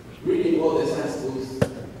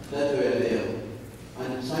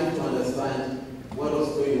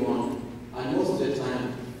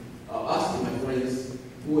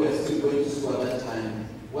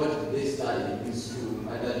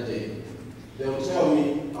at that day. They will tell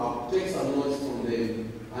me, I'll take some notes from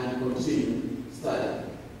them and continue studying.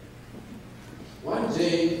 One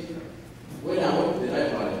day, when I went to the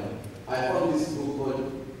library, I found this book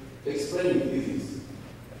called Explaining Physics.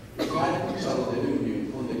 It had pictures of the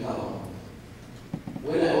windmill on the cover.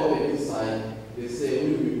 When I opened inside, they say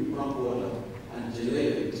windmill pump water and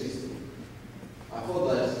generate electricity. I thought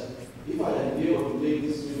that if I can be able to make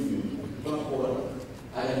this windmill pump water,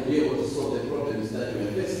 I can be able to solve the problems that we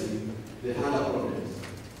are facing, the harder problems.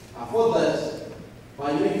 I thought that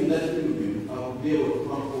by making that windmill, I would be able to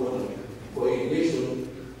pump water for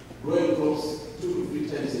irrigation, growing crops 2 to 3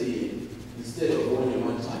 times a year instead of only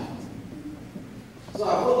one time. So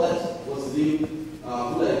I thought that was the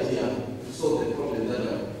good idea to solve the problem that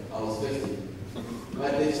I was facing.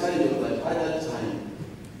 But the challenge was that at that time,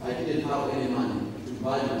 I didn't have any money to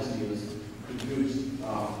buy materials to build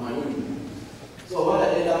my windmill. So what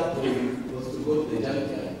I ended up doing was to go to the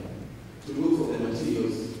junkyard to look for the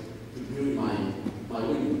materials to build my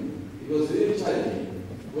windmill. It was really challenging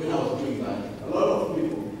when I was doing that. A lot of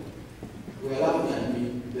people were laughing at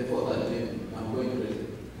me. They thought that I'm going crazy.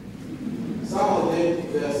 Some of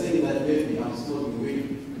them were saying that maybe I'm smoking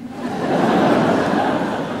weed.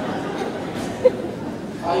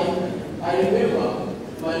 I remember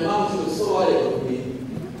my mom, she was so worried of me.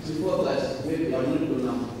 She thought that maybe I'm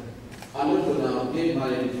not gonna get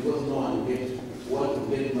married because no one want to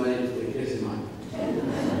get married to a crazy man.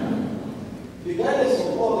 Regardless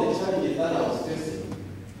of all the challenges that I was facing,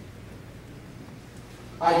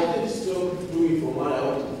 I didn't stop doing for what I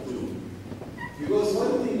wanted to do. Because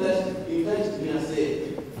one thing that encouraged me, I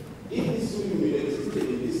said, if this windmill existed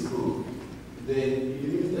in this school, then it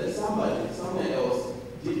means that somewhere else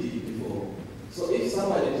did it before. So if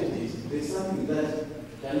somebody did it, there's something that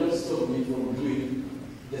cannot stop me from doing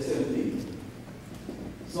the same thing.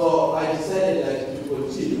 So I decided to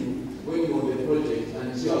continue working on the project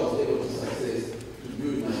until I was able to success to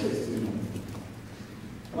build my first windmill.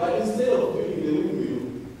 But instead of building the windmill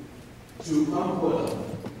to pump water,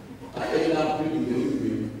 I ended up building the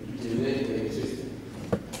windmill to generate electricity.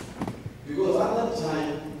 Because at that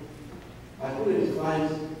time, I couldn't find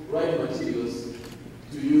right materials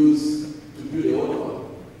to use to build a water pump.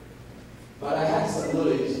 But I had some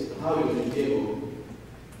knowledge how we would be able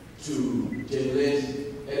to generate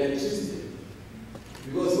electricity.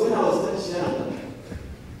 Because when I was much younger,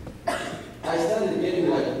 I started getting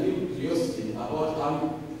new curiosity about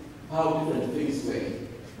how different things work.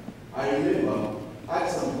 I remember at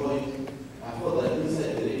some point I thought that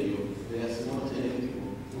inside the radio there are small tiny people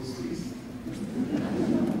who speak.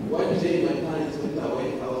 One day my parents went away.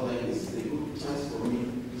 I was like, this is a good chance for me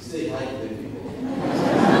to say hi to the people.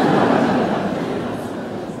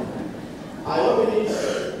 I opened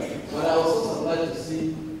it, but I was so surprised to see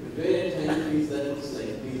very tiny things that looks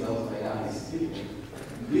like things. I was like, these people.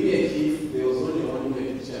 Being a kid, there was only one way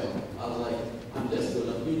to tell. I was like, I'm just going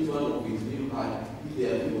to pinch one of these little high. If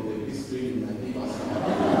there are people, they'll be screaming like me.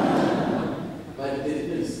 But they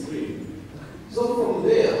didn't scream. So from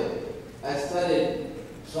there, I started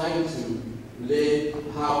trying to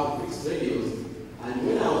learn how to fix radios. And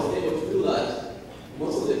when I was able to do that,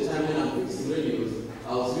 most of the time when I'm fixing radios, I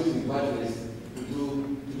was using batteries to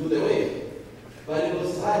do the work. But it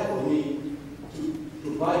was hard for me to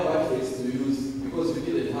buy batteries to use because we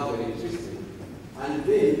didn't have electricity. And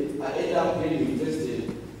then I ended up getting interested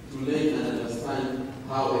to learn and understand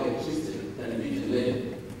how electricity can be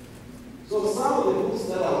generated. So some of the books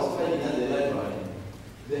that I was finding at the library,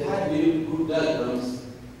 they had really good diagrams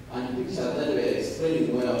and pictures that were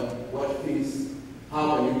explaining well what things,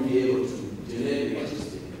 how can you be able to generate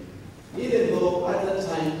electricity. Even though at that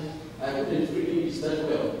time I couldn't read English that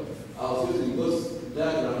well, I was using those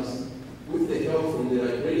diagrams with the help from the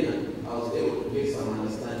librarian. I was able to get some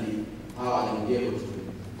understanding how I can be able to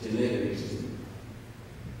generate electricity.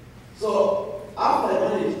 So after I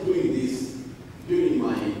managed doing this during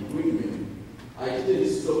my windmill, I didn't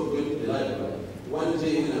stop going to the library. One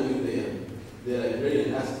day when I went there, the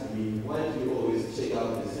librarian asked me, why do you always check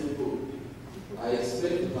out the same book? I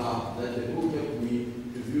explained to her that the book helped me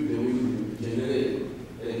to view the windmill to generate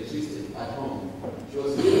electricity at home. She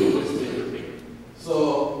was really interested.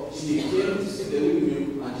 So she came to see the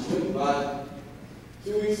windmill and she went back.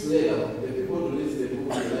 2 weeks later, the people who released the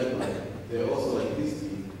book in the library, they were also like this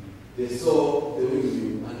thing. They saw the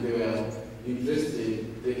windmill and they were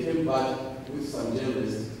interested. They came back with some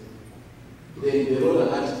journalists. Then they wrote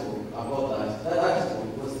an article about that. That article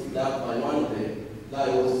was picked up by one of them that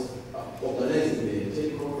was organizing the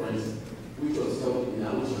TED conference, which was held in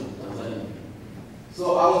Arusha, Tanzania.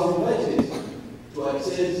 So I was invited to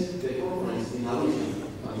attend the conference in Arusha,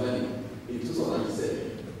 Tanzania, in 2007.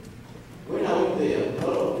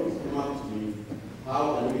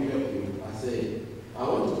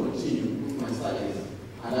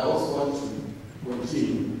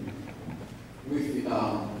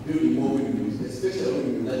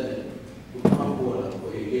 farm border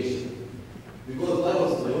for irrigation. Because that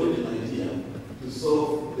was my only idea to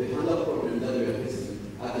solve the hunger problem that we were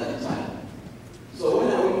facing at that time. So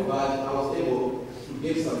when I went back, I was able to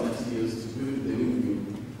get some materials to build the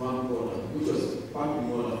windmill farm border, which was pumping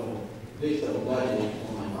water for vegetable gardening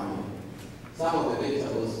for my family. Some of the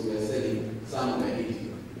vegetables we were selling, some were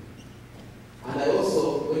eating. And I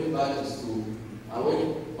also went back to school. I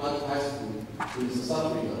went back to high school in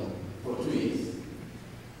South Africa for 2 years.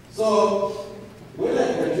 So when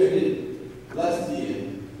I graduated last year,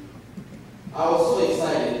 I was so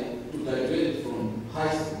excited to graduate from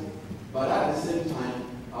high school, but at the same time,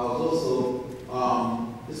 I was also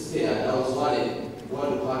scared. I was worried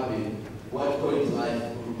what would happen, what college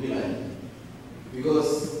life would be like.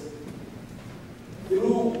 Because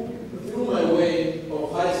through my way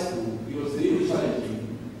of high school, it was really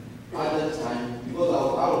challenging at that time because I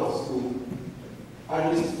was out of school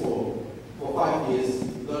at least for 5 years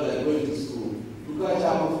without going to school. To catch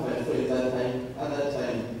up with my friends at that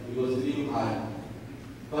time, it was really hard.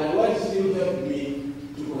 But what still helped me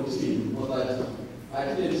to continue was that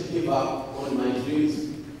I didn't give up on my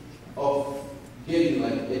dreams of getting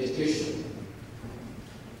like education.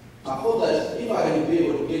 I thought that if I can be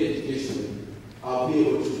able to get education, I'll be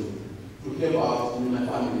able to help out in my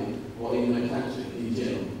family or in my country in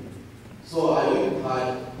general. So I worked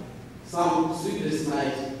hard. Some sleepless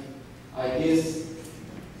nights, I guess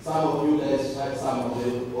some of you guys had some of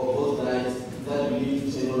those nights that you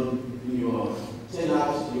need to turn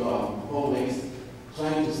out your homeworks,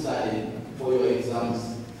 trying to study for your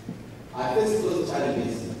exams. I faced those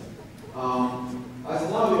challenges. As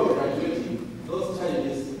now you are graduating, those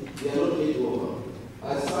challenges, they are not yet over.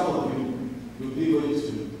 As some of you will be going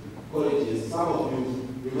to colleges, some of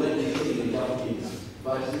you might be taking a gap year,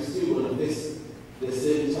 but you still want to face the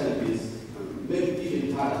same challenges, maybe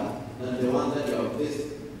even harder than the ones that you have faced.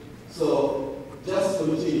 So just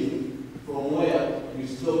continue from where you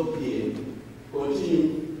stop here.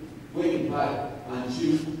 Continue working hard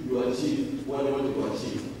until you achieve what you want to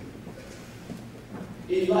achieve.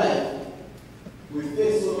 In life, we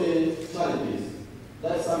face so many challenges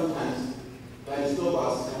that sometimes can stop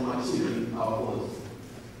us from achieving our goals.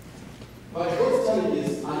 But those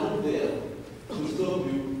challenges are not there to stop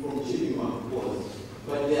you from achieving your goals,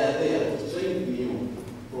 but they are there to strengthen you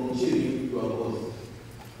from achieving your goals.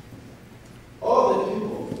 All the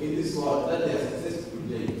people in this world that they are successful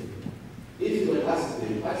today, if you can ask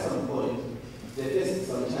them at some point, they faced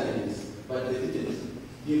some challenges, but they didn't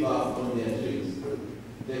give up on their dreams.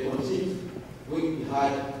 They continued working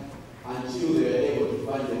hard until they were able to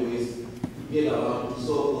find the ways to get around to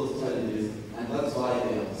solve those challenges, and that's why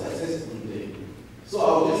they are successful today. So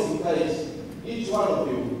I would just encourage each one of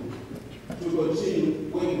you to continue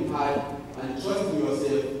working hard and trust in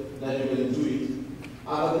yourself that you can do it.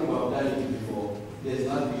 Other people have done it before. There's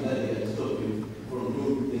nothing that can stop you from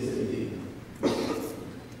doing the same thing.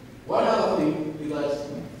 One other thing is that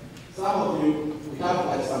some of you, we have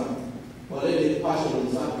like some already passion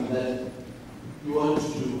on something that you want to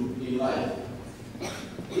do in life.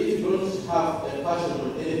 If you don't have a passion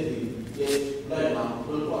on anything yet right now,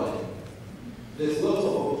 don't worry. There's lots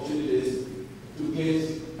of opportunities to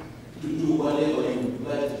get to do whatever you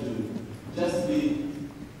like to do. Just be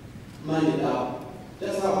minded up.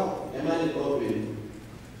 Just have a mind open.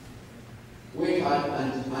 Work hard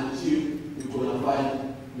until you're going to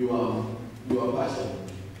find your passion.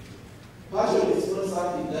 Passion is not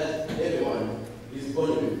something that everyone is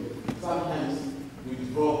born with. Sometimes we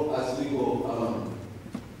grow as we go along.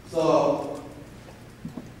 So,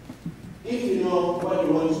 if you know what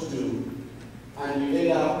you want to do and you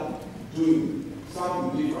end up doing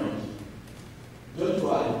something different, don't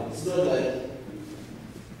worry. It's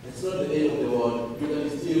not the end of the world. You can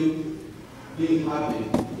still be happy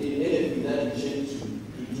in anything that you change to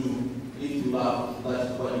do if you love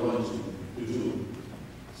that's what you want to do.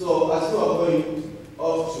 So as you are going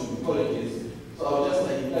off to colleges, so I would just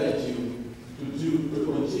like to encourage you to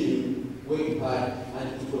continue working hard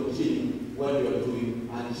and to continue what you are doing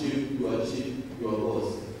until you achieve your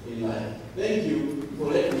goals in life. Thank you for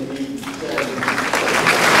letting me share this.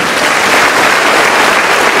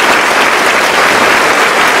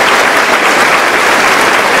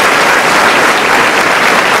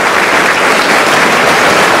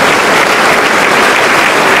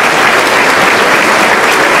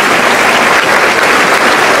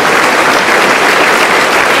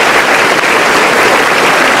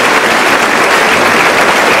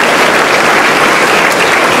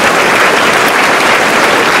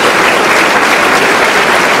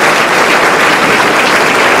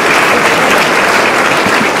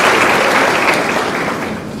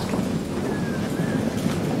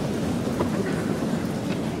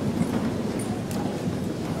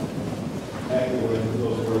 thankful for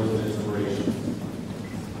those words of inspiration.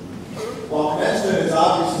 While commencement is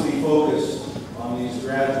obviously focused on these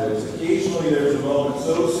graduates, occasionally there's a moment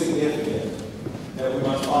so significant that we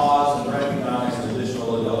must pause and recognize an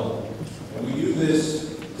additional adult. And we do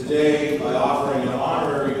this today by offering an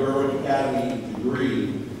honorary Berwick Academy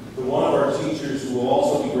degree to one of our teachers who will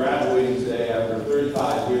also be graduating today after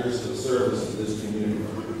 35 years of service to this community.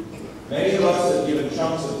 Many of us have given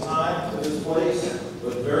chunks of time to this place,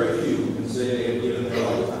 but very few can say they have given their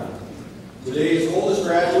lifetime. Today's oldest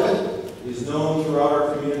graduate is known throughout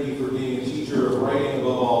our community for being a teacher of writing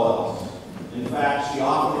above all else. In fact, she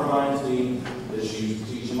often reminds me that she used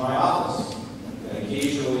to teach in my office. And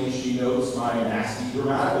occasionally she notes my nasty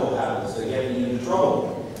grammatical habits that get me into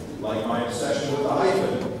trouble, like my obsession with the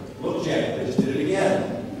hyphen. Look, Janet, I just did it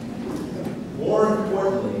again. More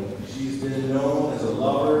importantly, she's been known as a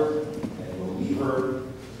lover and believer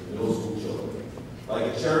of middle school children.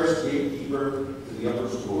 Like a cherished gatekeeper to the upper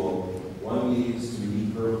school, one needs to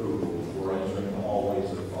meet her approval before entering the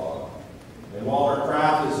hallways of thought. And while her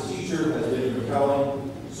craft as a teacher has been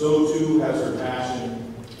compelling, so too has her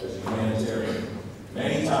passion as a humanitarian.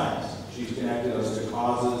 Many times, she's connected us to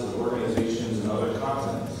causes and organizations and other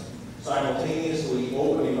continents, simultaneously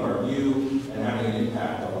opening our view and having an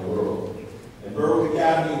impact on the world. And Berwick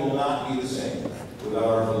Academy will not be the same without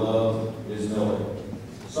our beloved Ms. Miller.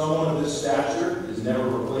 Someone of this stature is never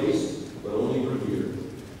replaced, but only revered.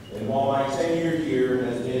 And while my tenure here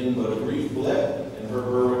has been but a brief blip in her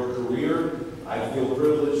Berwick career, I feel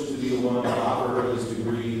privileged to be the one to offer her this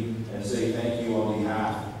degree and say thank you on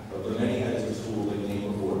behalf of the many heads of school that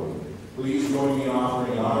came before me. Please join me in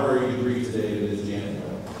offering an honorary degree today to Ms. Janet Miller.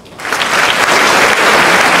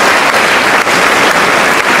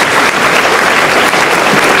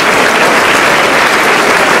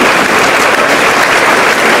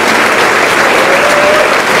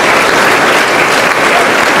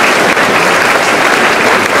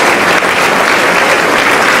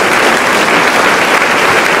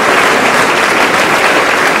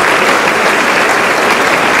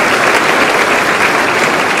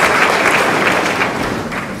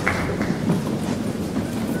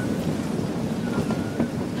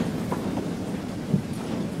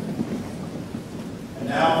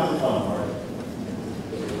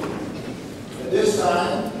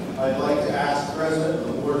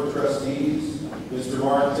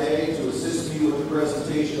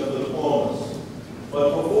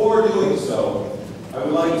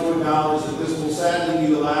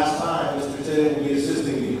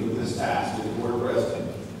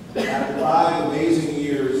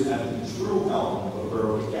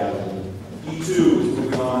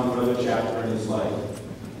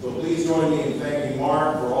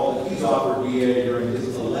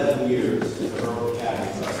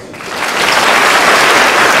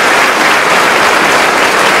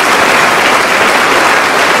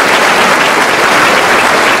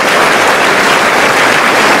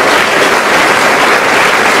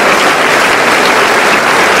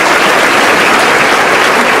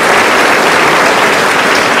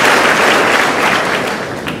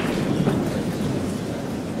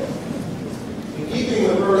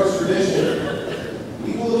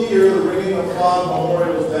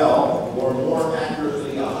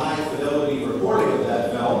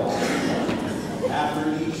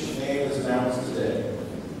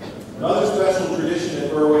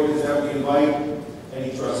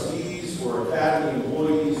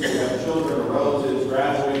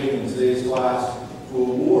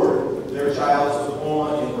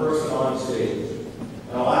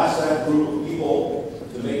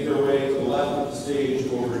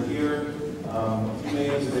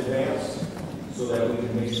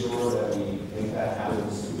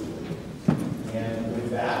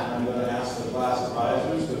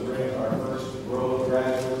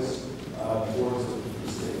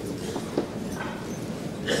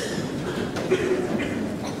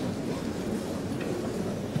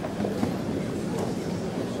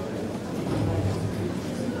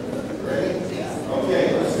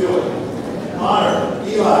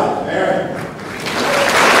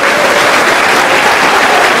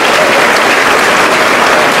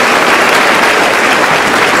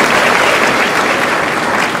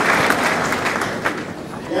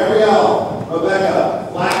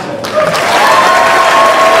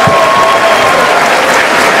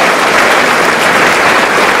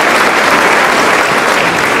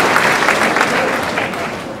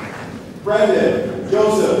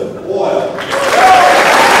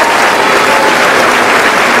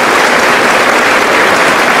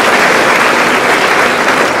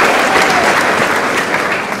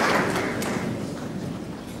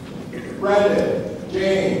 Brendan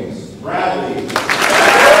James Bradley.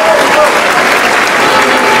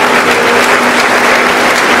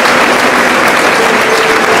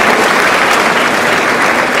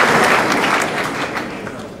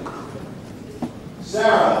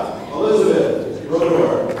 Sarah Elizabeth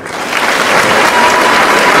Rodor.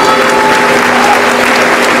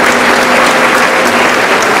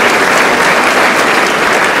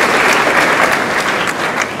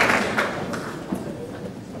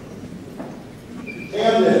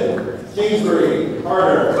 Camden Kingsbury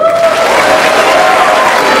Carter.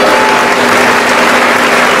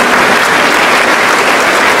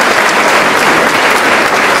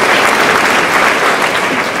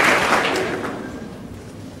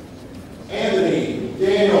 Anthony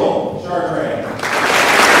Daniel Chartrand.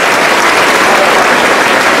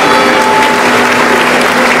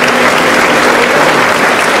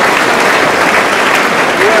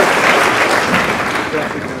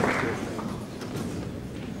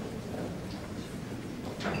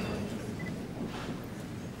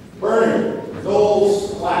 Bernard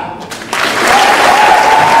Knowles Clapp.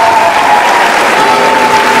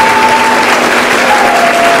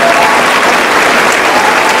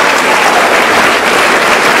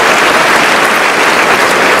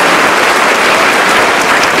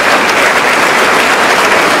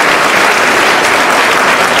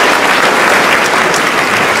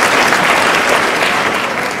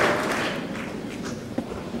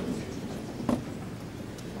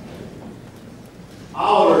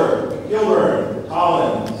 Oliver Gilbert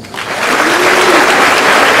Collins.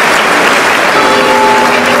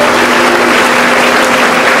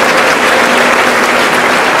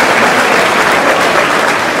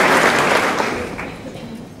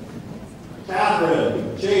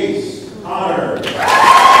 Catherine Chase Connor.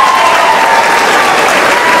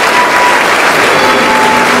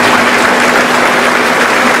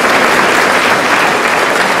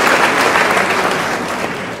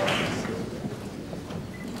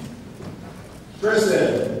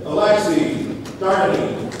 Kristen Alexi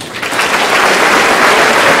Darney.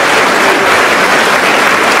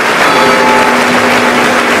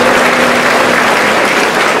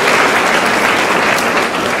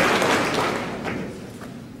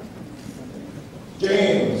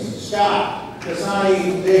 James Scott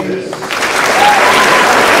Kasani Davis.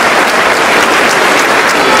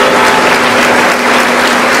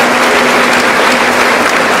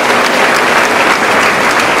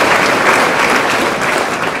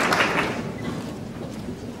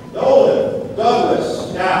 Nolan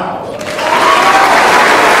Douglas Dow.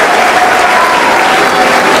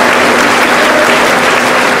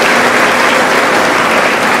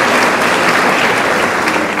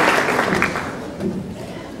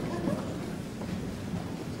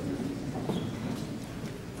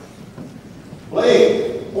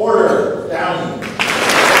 Blake Porter Downey.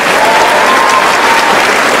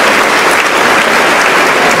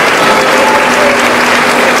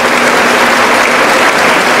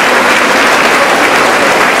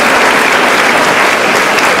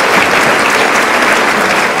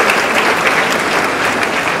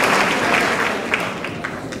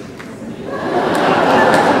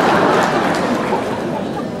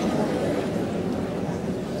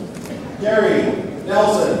 Gary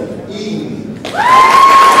Nelson Eden.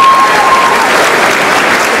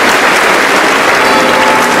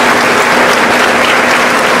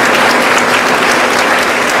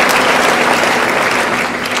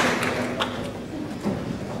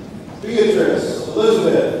 Beatrice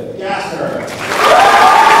Elizabeth Gassner.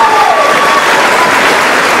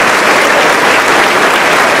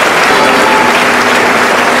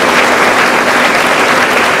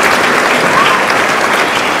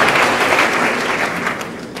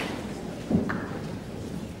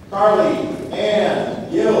 Carly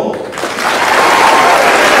Ann Gill.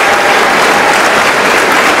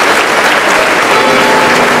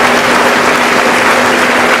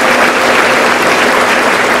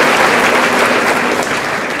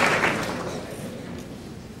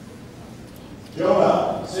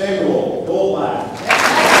 Jonah Samuel Goldblatt.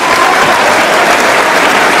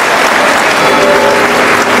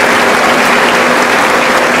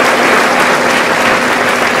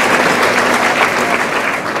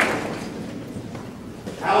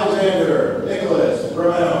 Alexander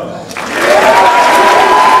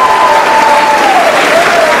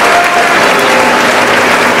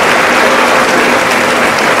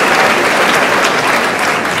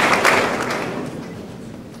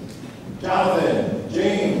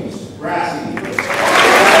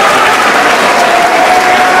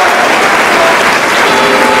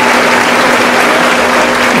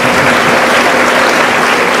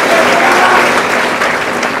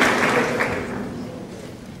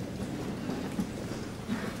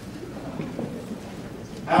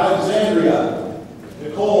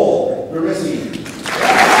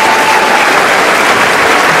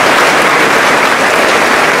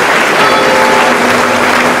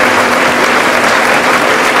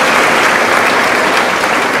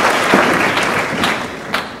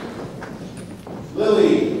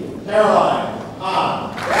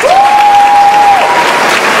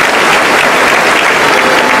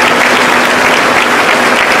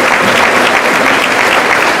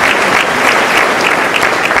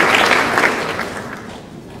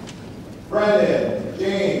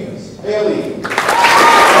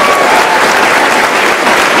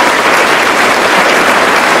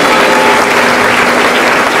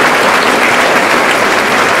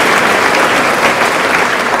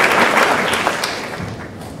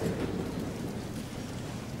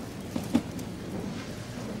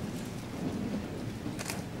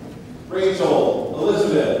Rachel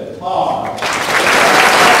Elizabeth Parr.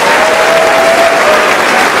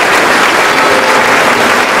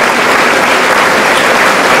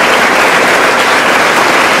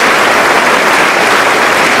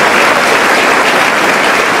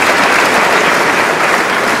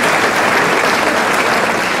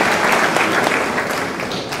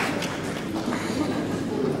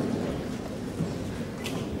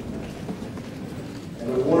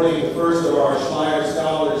 Awarding the first of our Schleier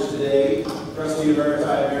Scholars today, Trustee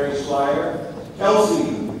Emerita Mary Schleier,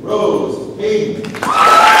 Kelsey Rose Hayden.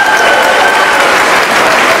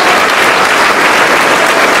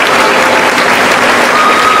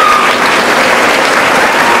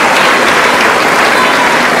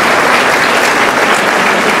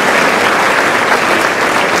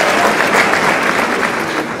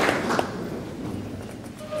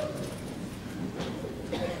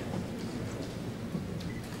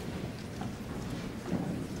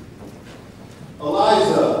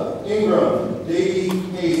 Eliza Ingram Davy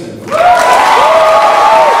Hazen.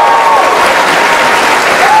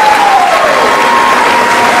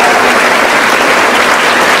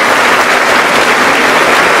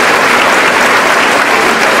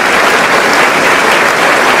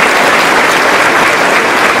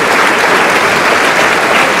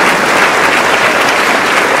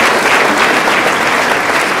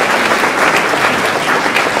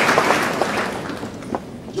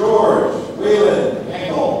 George Wayland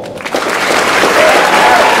Ankle.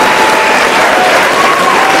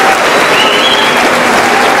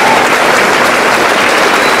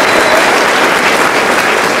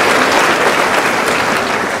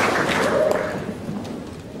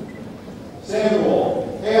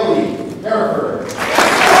 Samuel Haley Hereford.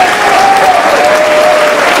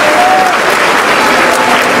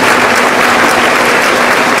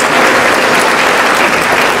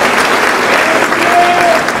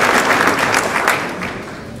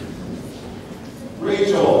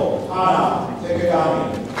 Rachel Hana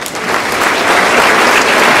Tekagami.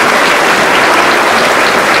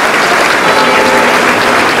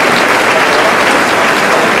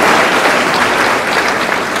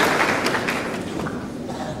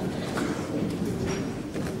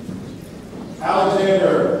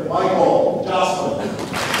 Alexander Michael Jocelyn.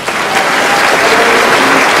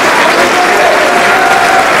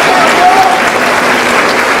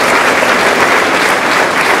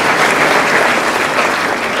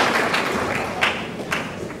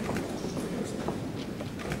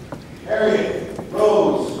 Harriet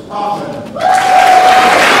Rose Kaufman.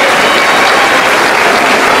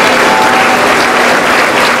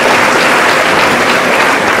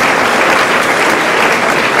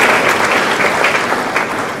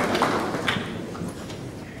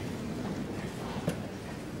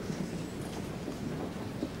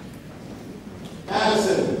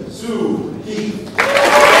 Madison Sue Keith.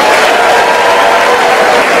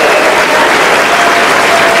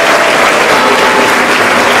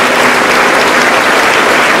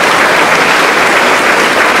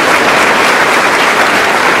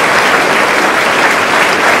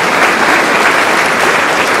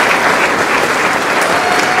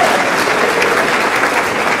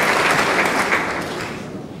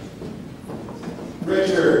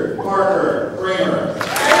 Richard Parker Kramer.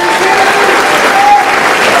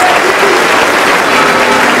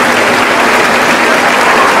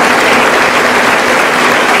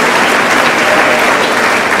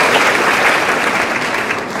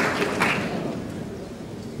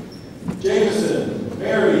 Jameson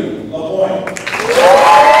Mary LaPointe.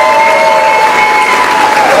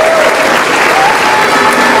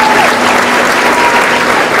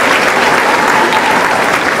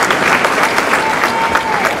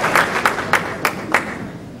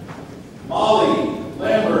 Molly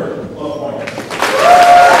Lambert LaPointe.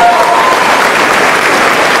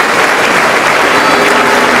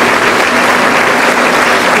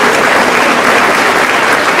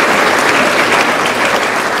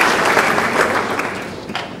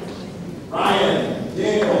 Ryan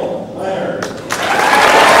Daniel Leonard.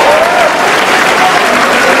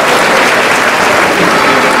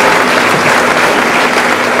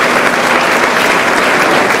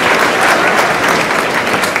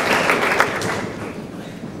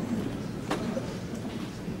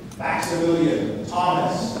 Maximilian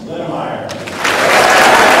Thomas Linnemeyer.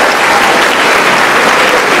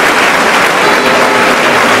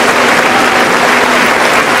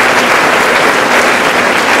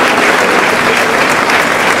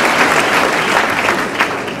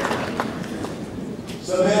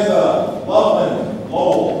 Samantha Loveman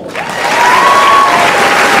Lowell.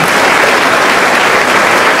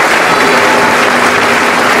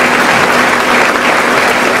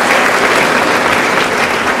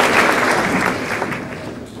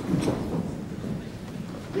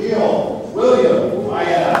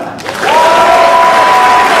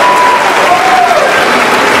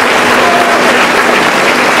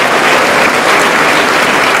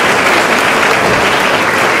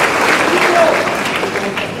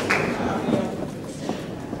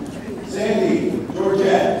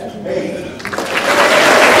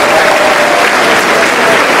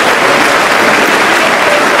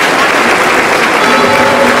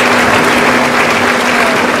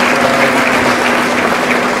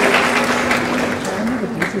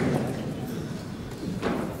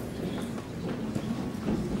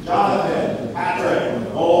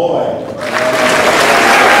 Cameron Boyd.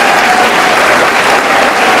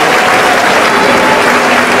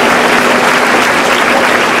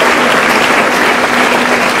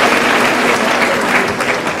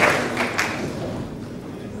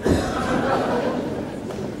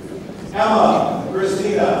 Emma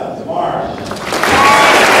Christina Marsh.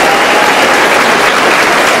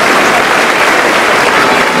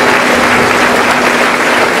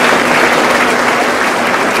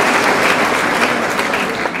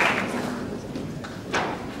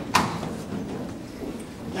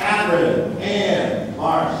 Catherine Ann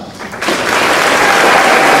Marsh.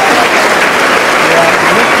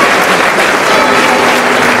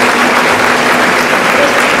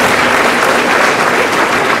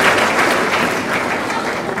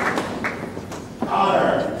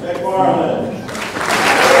 Connor McFarland.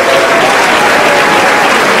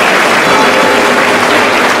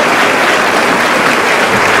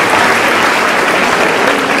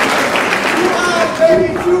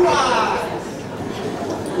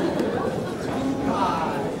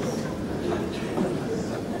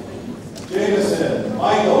 Jameson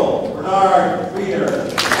Michael Bernard Reeder.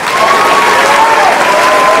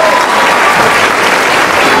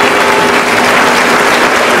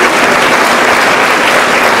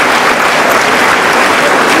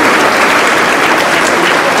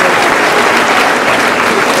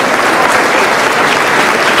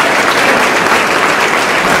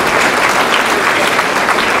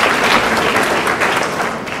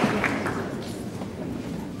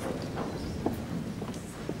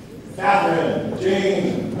 Catherine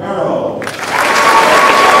Jane Merrill.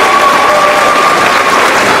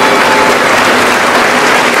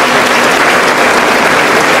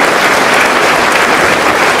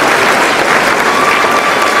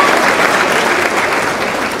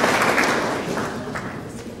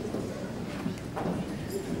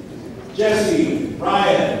 Jesse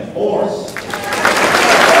Ryan Morse.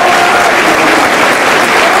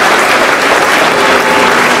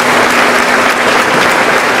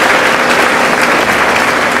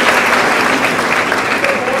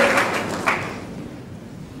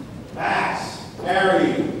 Max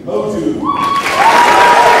Harry Motu.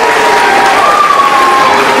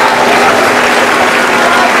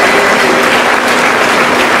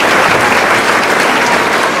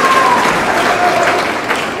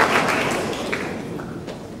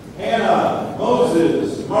 Hannah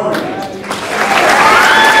Moses Murray.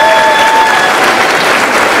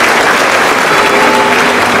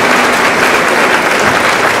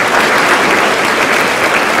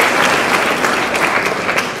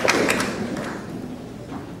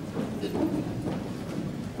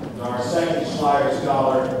 Our second Schleier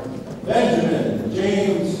Scholar, Benjamin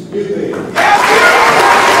James Newby.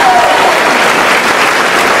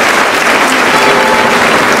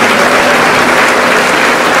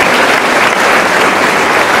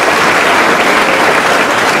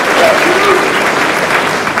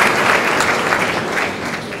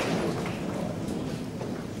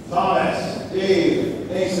 Thomas Dave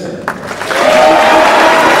Nason.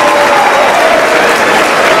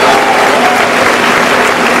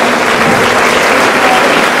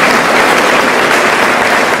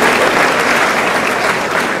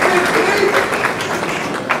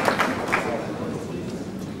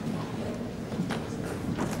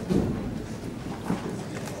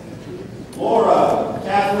 Laura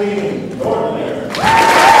Kathleen Nordlinger.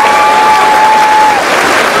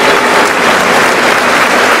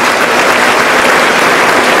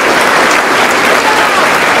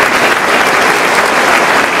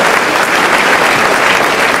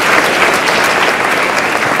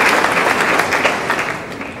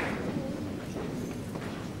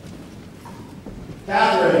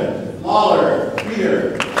 Catherine Lawler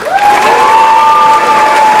Peter.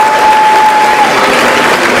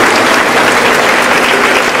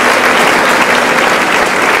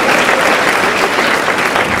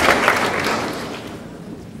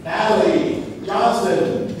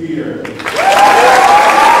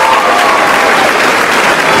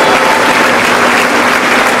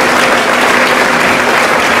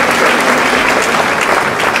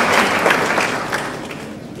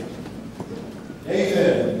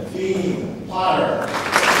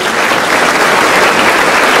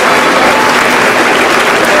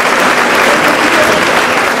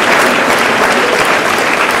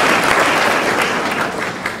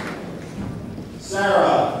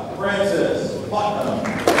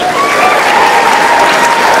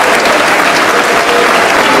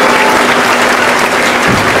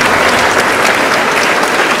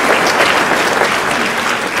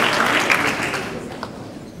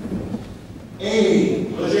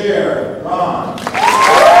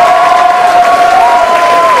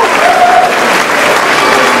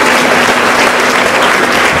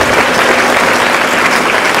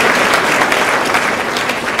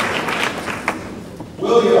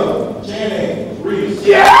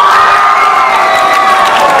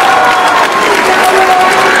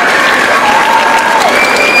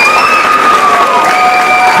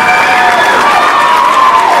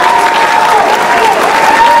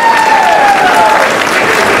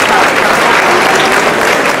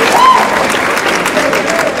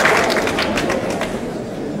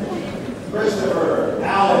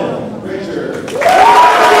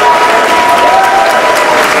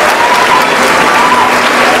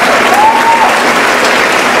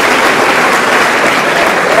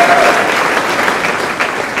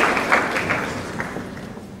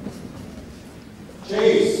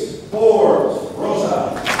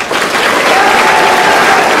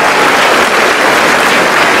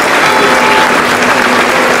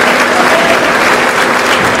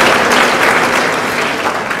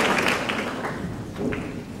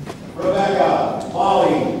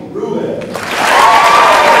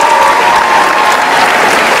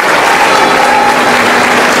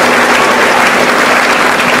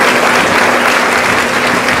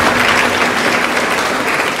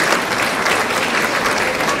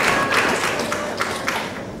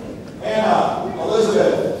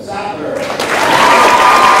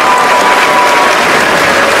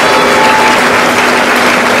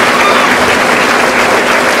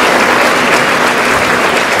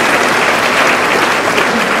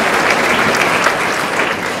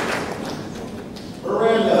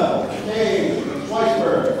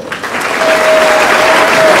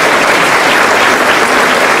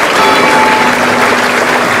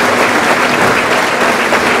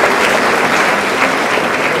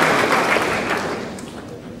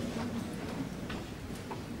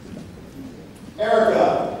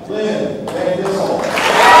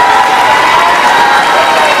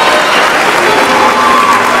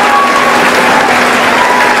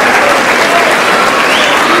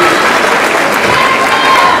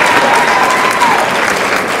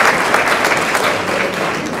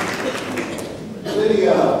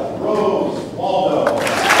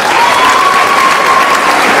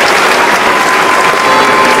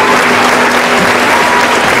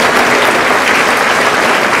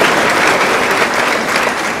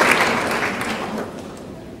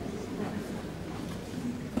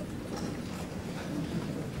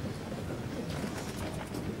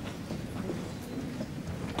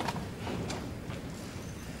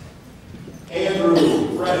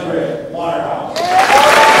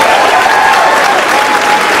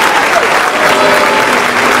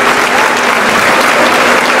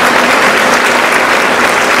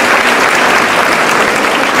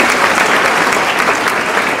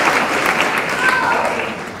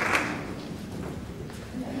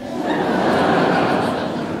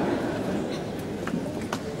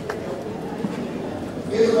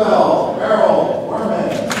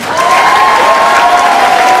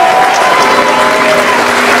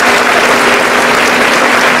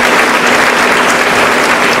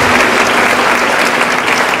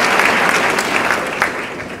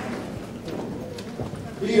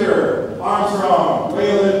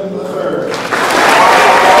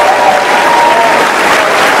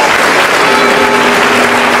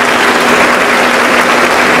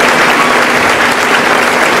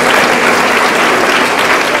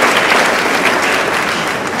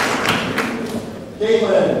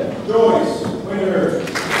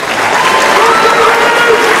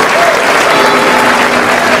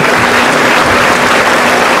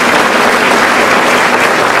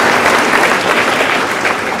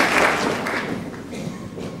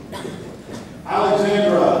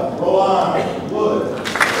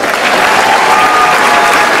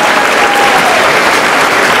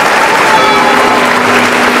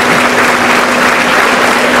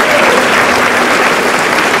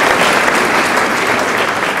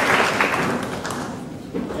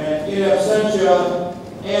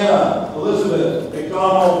 Elizabeth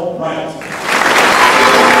McDonald Wright.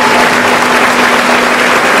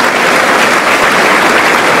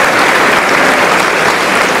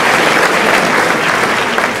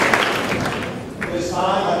 This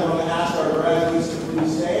time, I'm going to ask our graduates to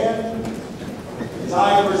please stand as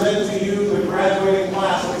I present to you the graduating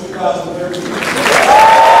class of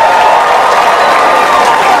 2013.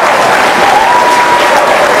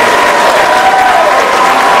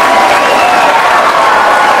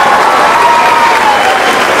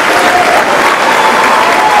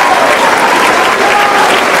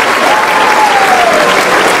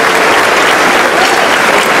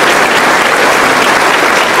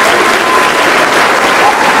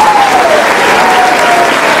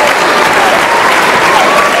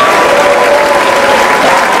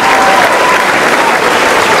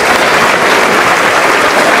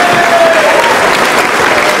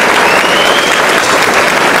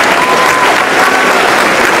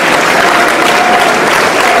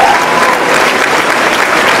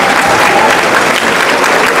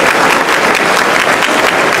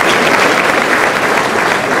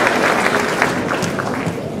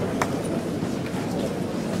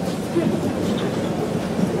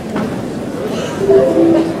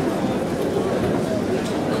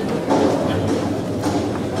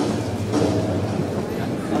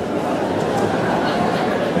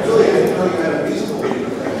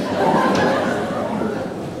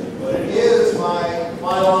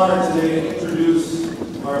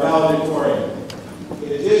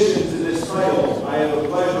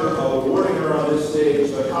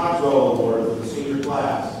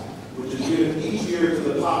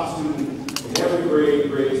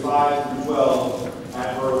 grades 5 through 12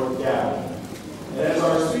 at Berwick Academy. And as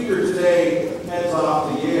our speaker today heads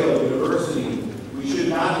off to Yale University, we should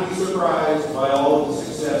not be surprised by all of the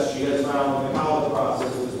success she has found in the college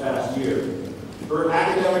process this past year. Her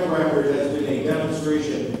academic record has been a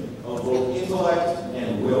demonstration of both intellect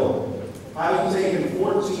and will. Having taken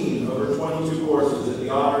 14 of her 22 courses at the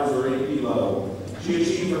honors or AP level, she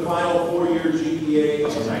achieved her final 4-year GPA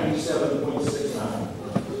of 97.69.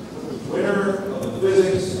 Winner of the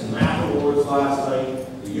Physics and Math Awards last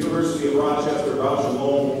night, the University of Rochester Bausch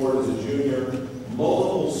Malone Award as a junior,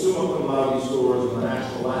 multiple summa cum laude scores on the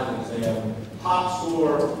National Latin Exam, top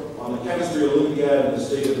score on the Chemistry Olympiad in the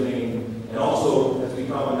state of Maine, and also has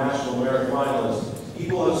become a National Merit Finalist.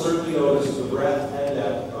 People have certainly noticed the breadth and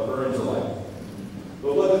depth of her intellect.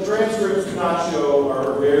 But what the transcripts do not show are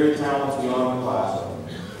her varied talents beyond the classroom.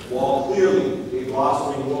 While clearly a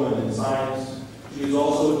blossoming woman in science, she is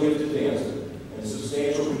also a gifted dancer and a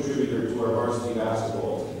substantial contributor to our varsity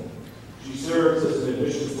basketball team. She serves as an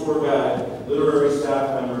admissions tour guide, literary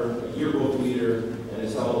staff member, a yearbook leader, and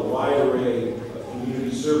has held a wide array of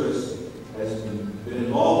community service, has been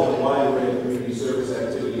involved in a wide array of community service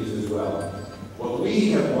activities as well. What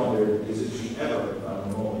we have wondered is if she ever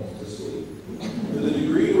found a moment to sleep. To the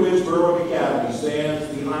degree to which Berwick Academy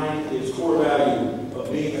stands behind its core value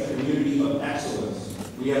of being a community of excellence,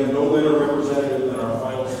 we have no better representative than our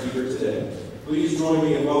final speaker today. Please join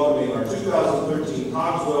me in welcoming our 2013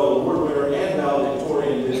 Cogswell Award winner and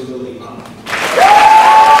valedictorian, Ms. Lily Hahn.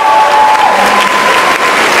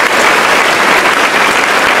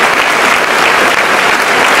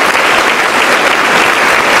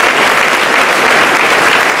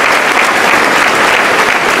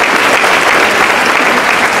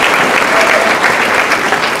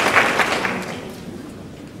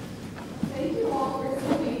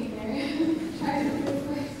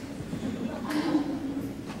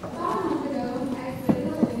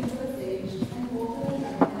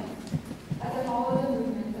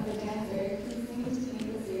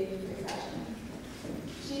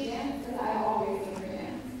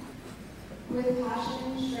 With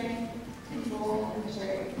passion, strength, control, and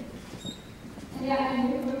maturity. And yet, I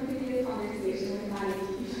knew from a previous conversation with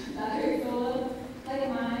Maddie that her solo, like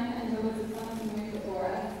mine and those of some seniors before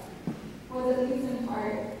us, was at least in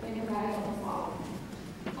part improvised on the spot.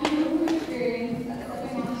 I knew from experience that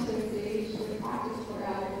stepping onto the stage with practice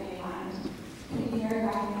choreography in mind can be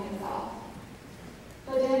nerve-wracking in itself.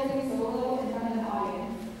 But dancing solo in front of an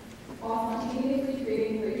audience, while spontaneously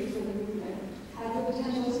creating breaks for the movement, has the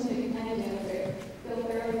potential to make any dancer feel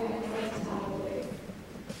thoroughly energized and out of place.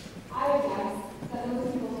 I would guess that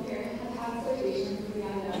most people here have had associations with the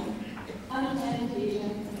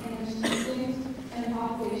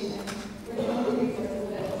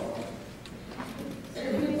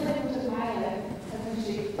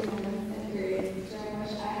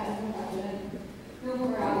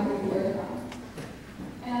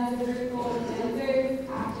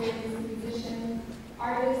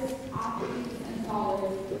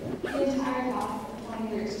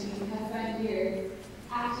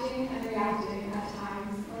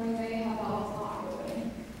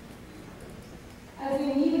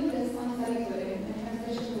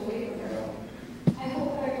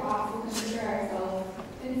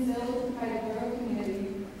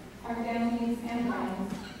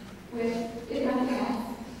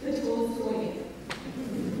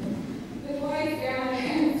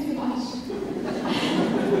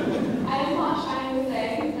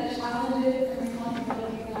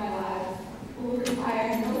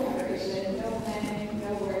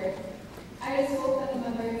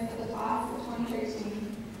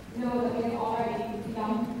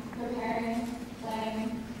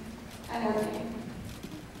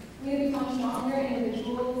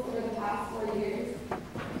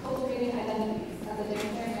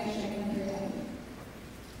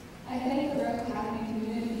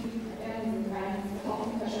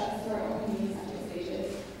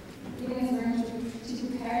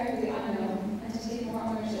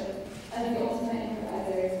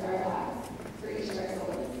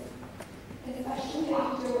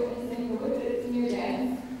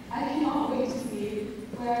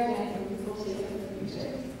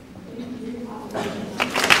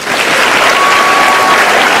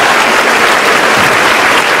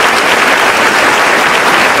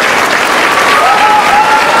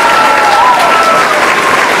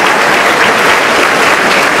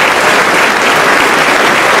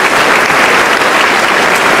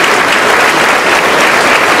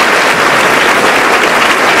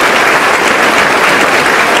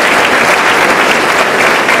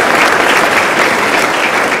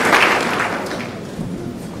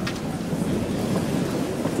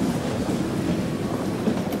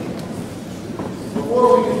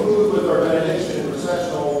conclude with our benediction and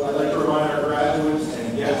processional, I'd like to remind our graduates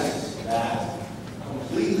and guests that,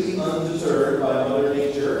 completely undeterred by Mother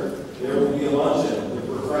Nature, there will be a luncheon with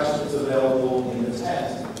refreshments available in the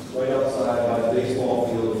tent right outside by the baseball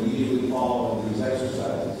field immediately following these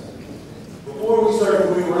exercises. Before we start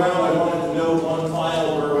moving around, I wanted to note one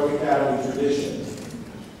final Berwick Academy tradition.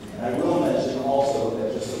 And I will mention also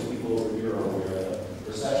that just so people over here are aware, the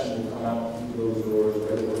procession will come out through those doors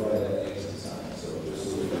right over by that exit sign. So just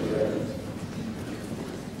so we're ready.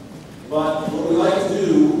 But what we like to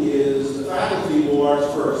do is the faculty will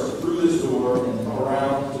march first through this door and come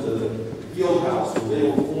around to the field house where they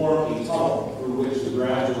will form a tunnel through which the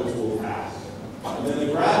graduates will pass. And then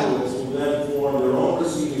the graduates will then form their own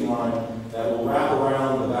receiving line that will wrap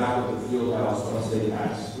around the back of the field house once they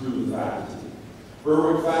pass through the faculty.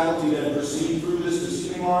 Berwick faculty then proceed through this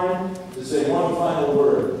receiving line to say one final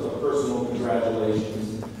word of personal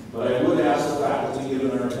congratulations. But I would ask the faculty,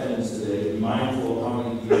 given our attendance today, to be mindful of how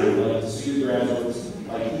many people would like to see the graduates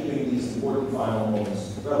by keeping these important final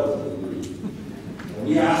moments relatively brief. And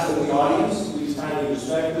we ask that the audience please kindly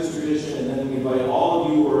respect this tradition, and then we invite all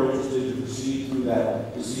of you who are interested to proceed through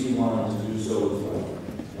that receiving line to do so as well.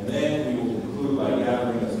 And then we will conclude by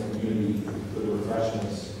gathering as a community for the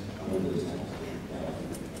refreshments under this tent.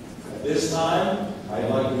 At this time, I'd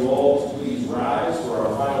like you all to please rise for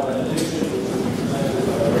our final benediction, which will be presented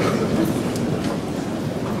by our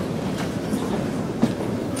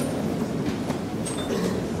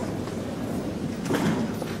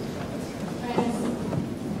Friends,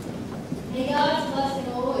 may God's blessing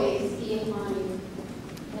always be upon you,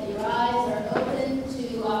 that your eyes are open to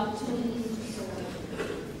opportunities to serve,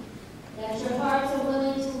 that your hearts are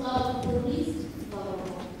willing to love the least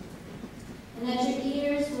lovable, and that your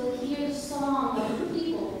ears will hear the song of the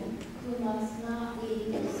people who must not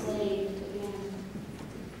be enslaved again.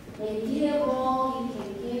 May you give all you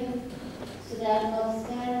can give, so that love's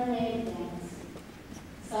banner may advance.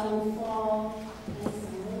 Some will fall, and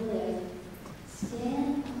some will live.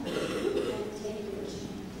 Stand up and take your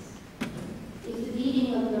chance. If the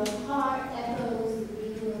beating of your heart echoes the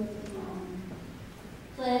beating of the drum,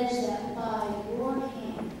 pledge that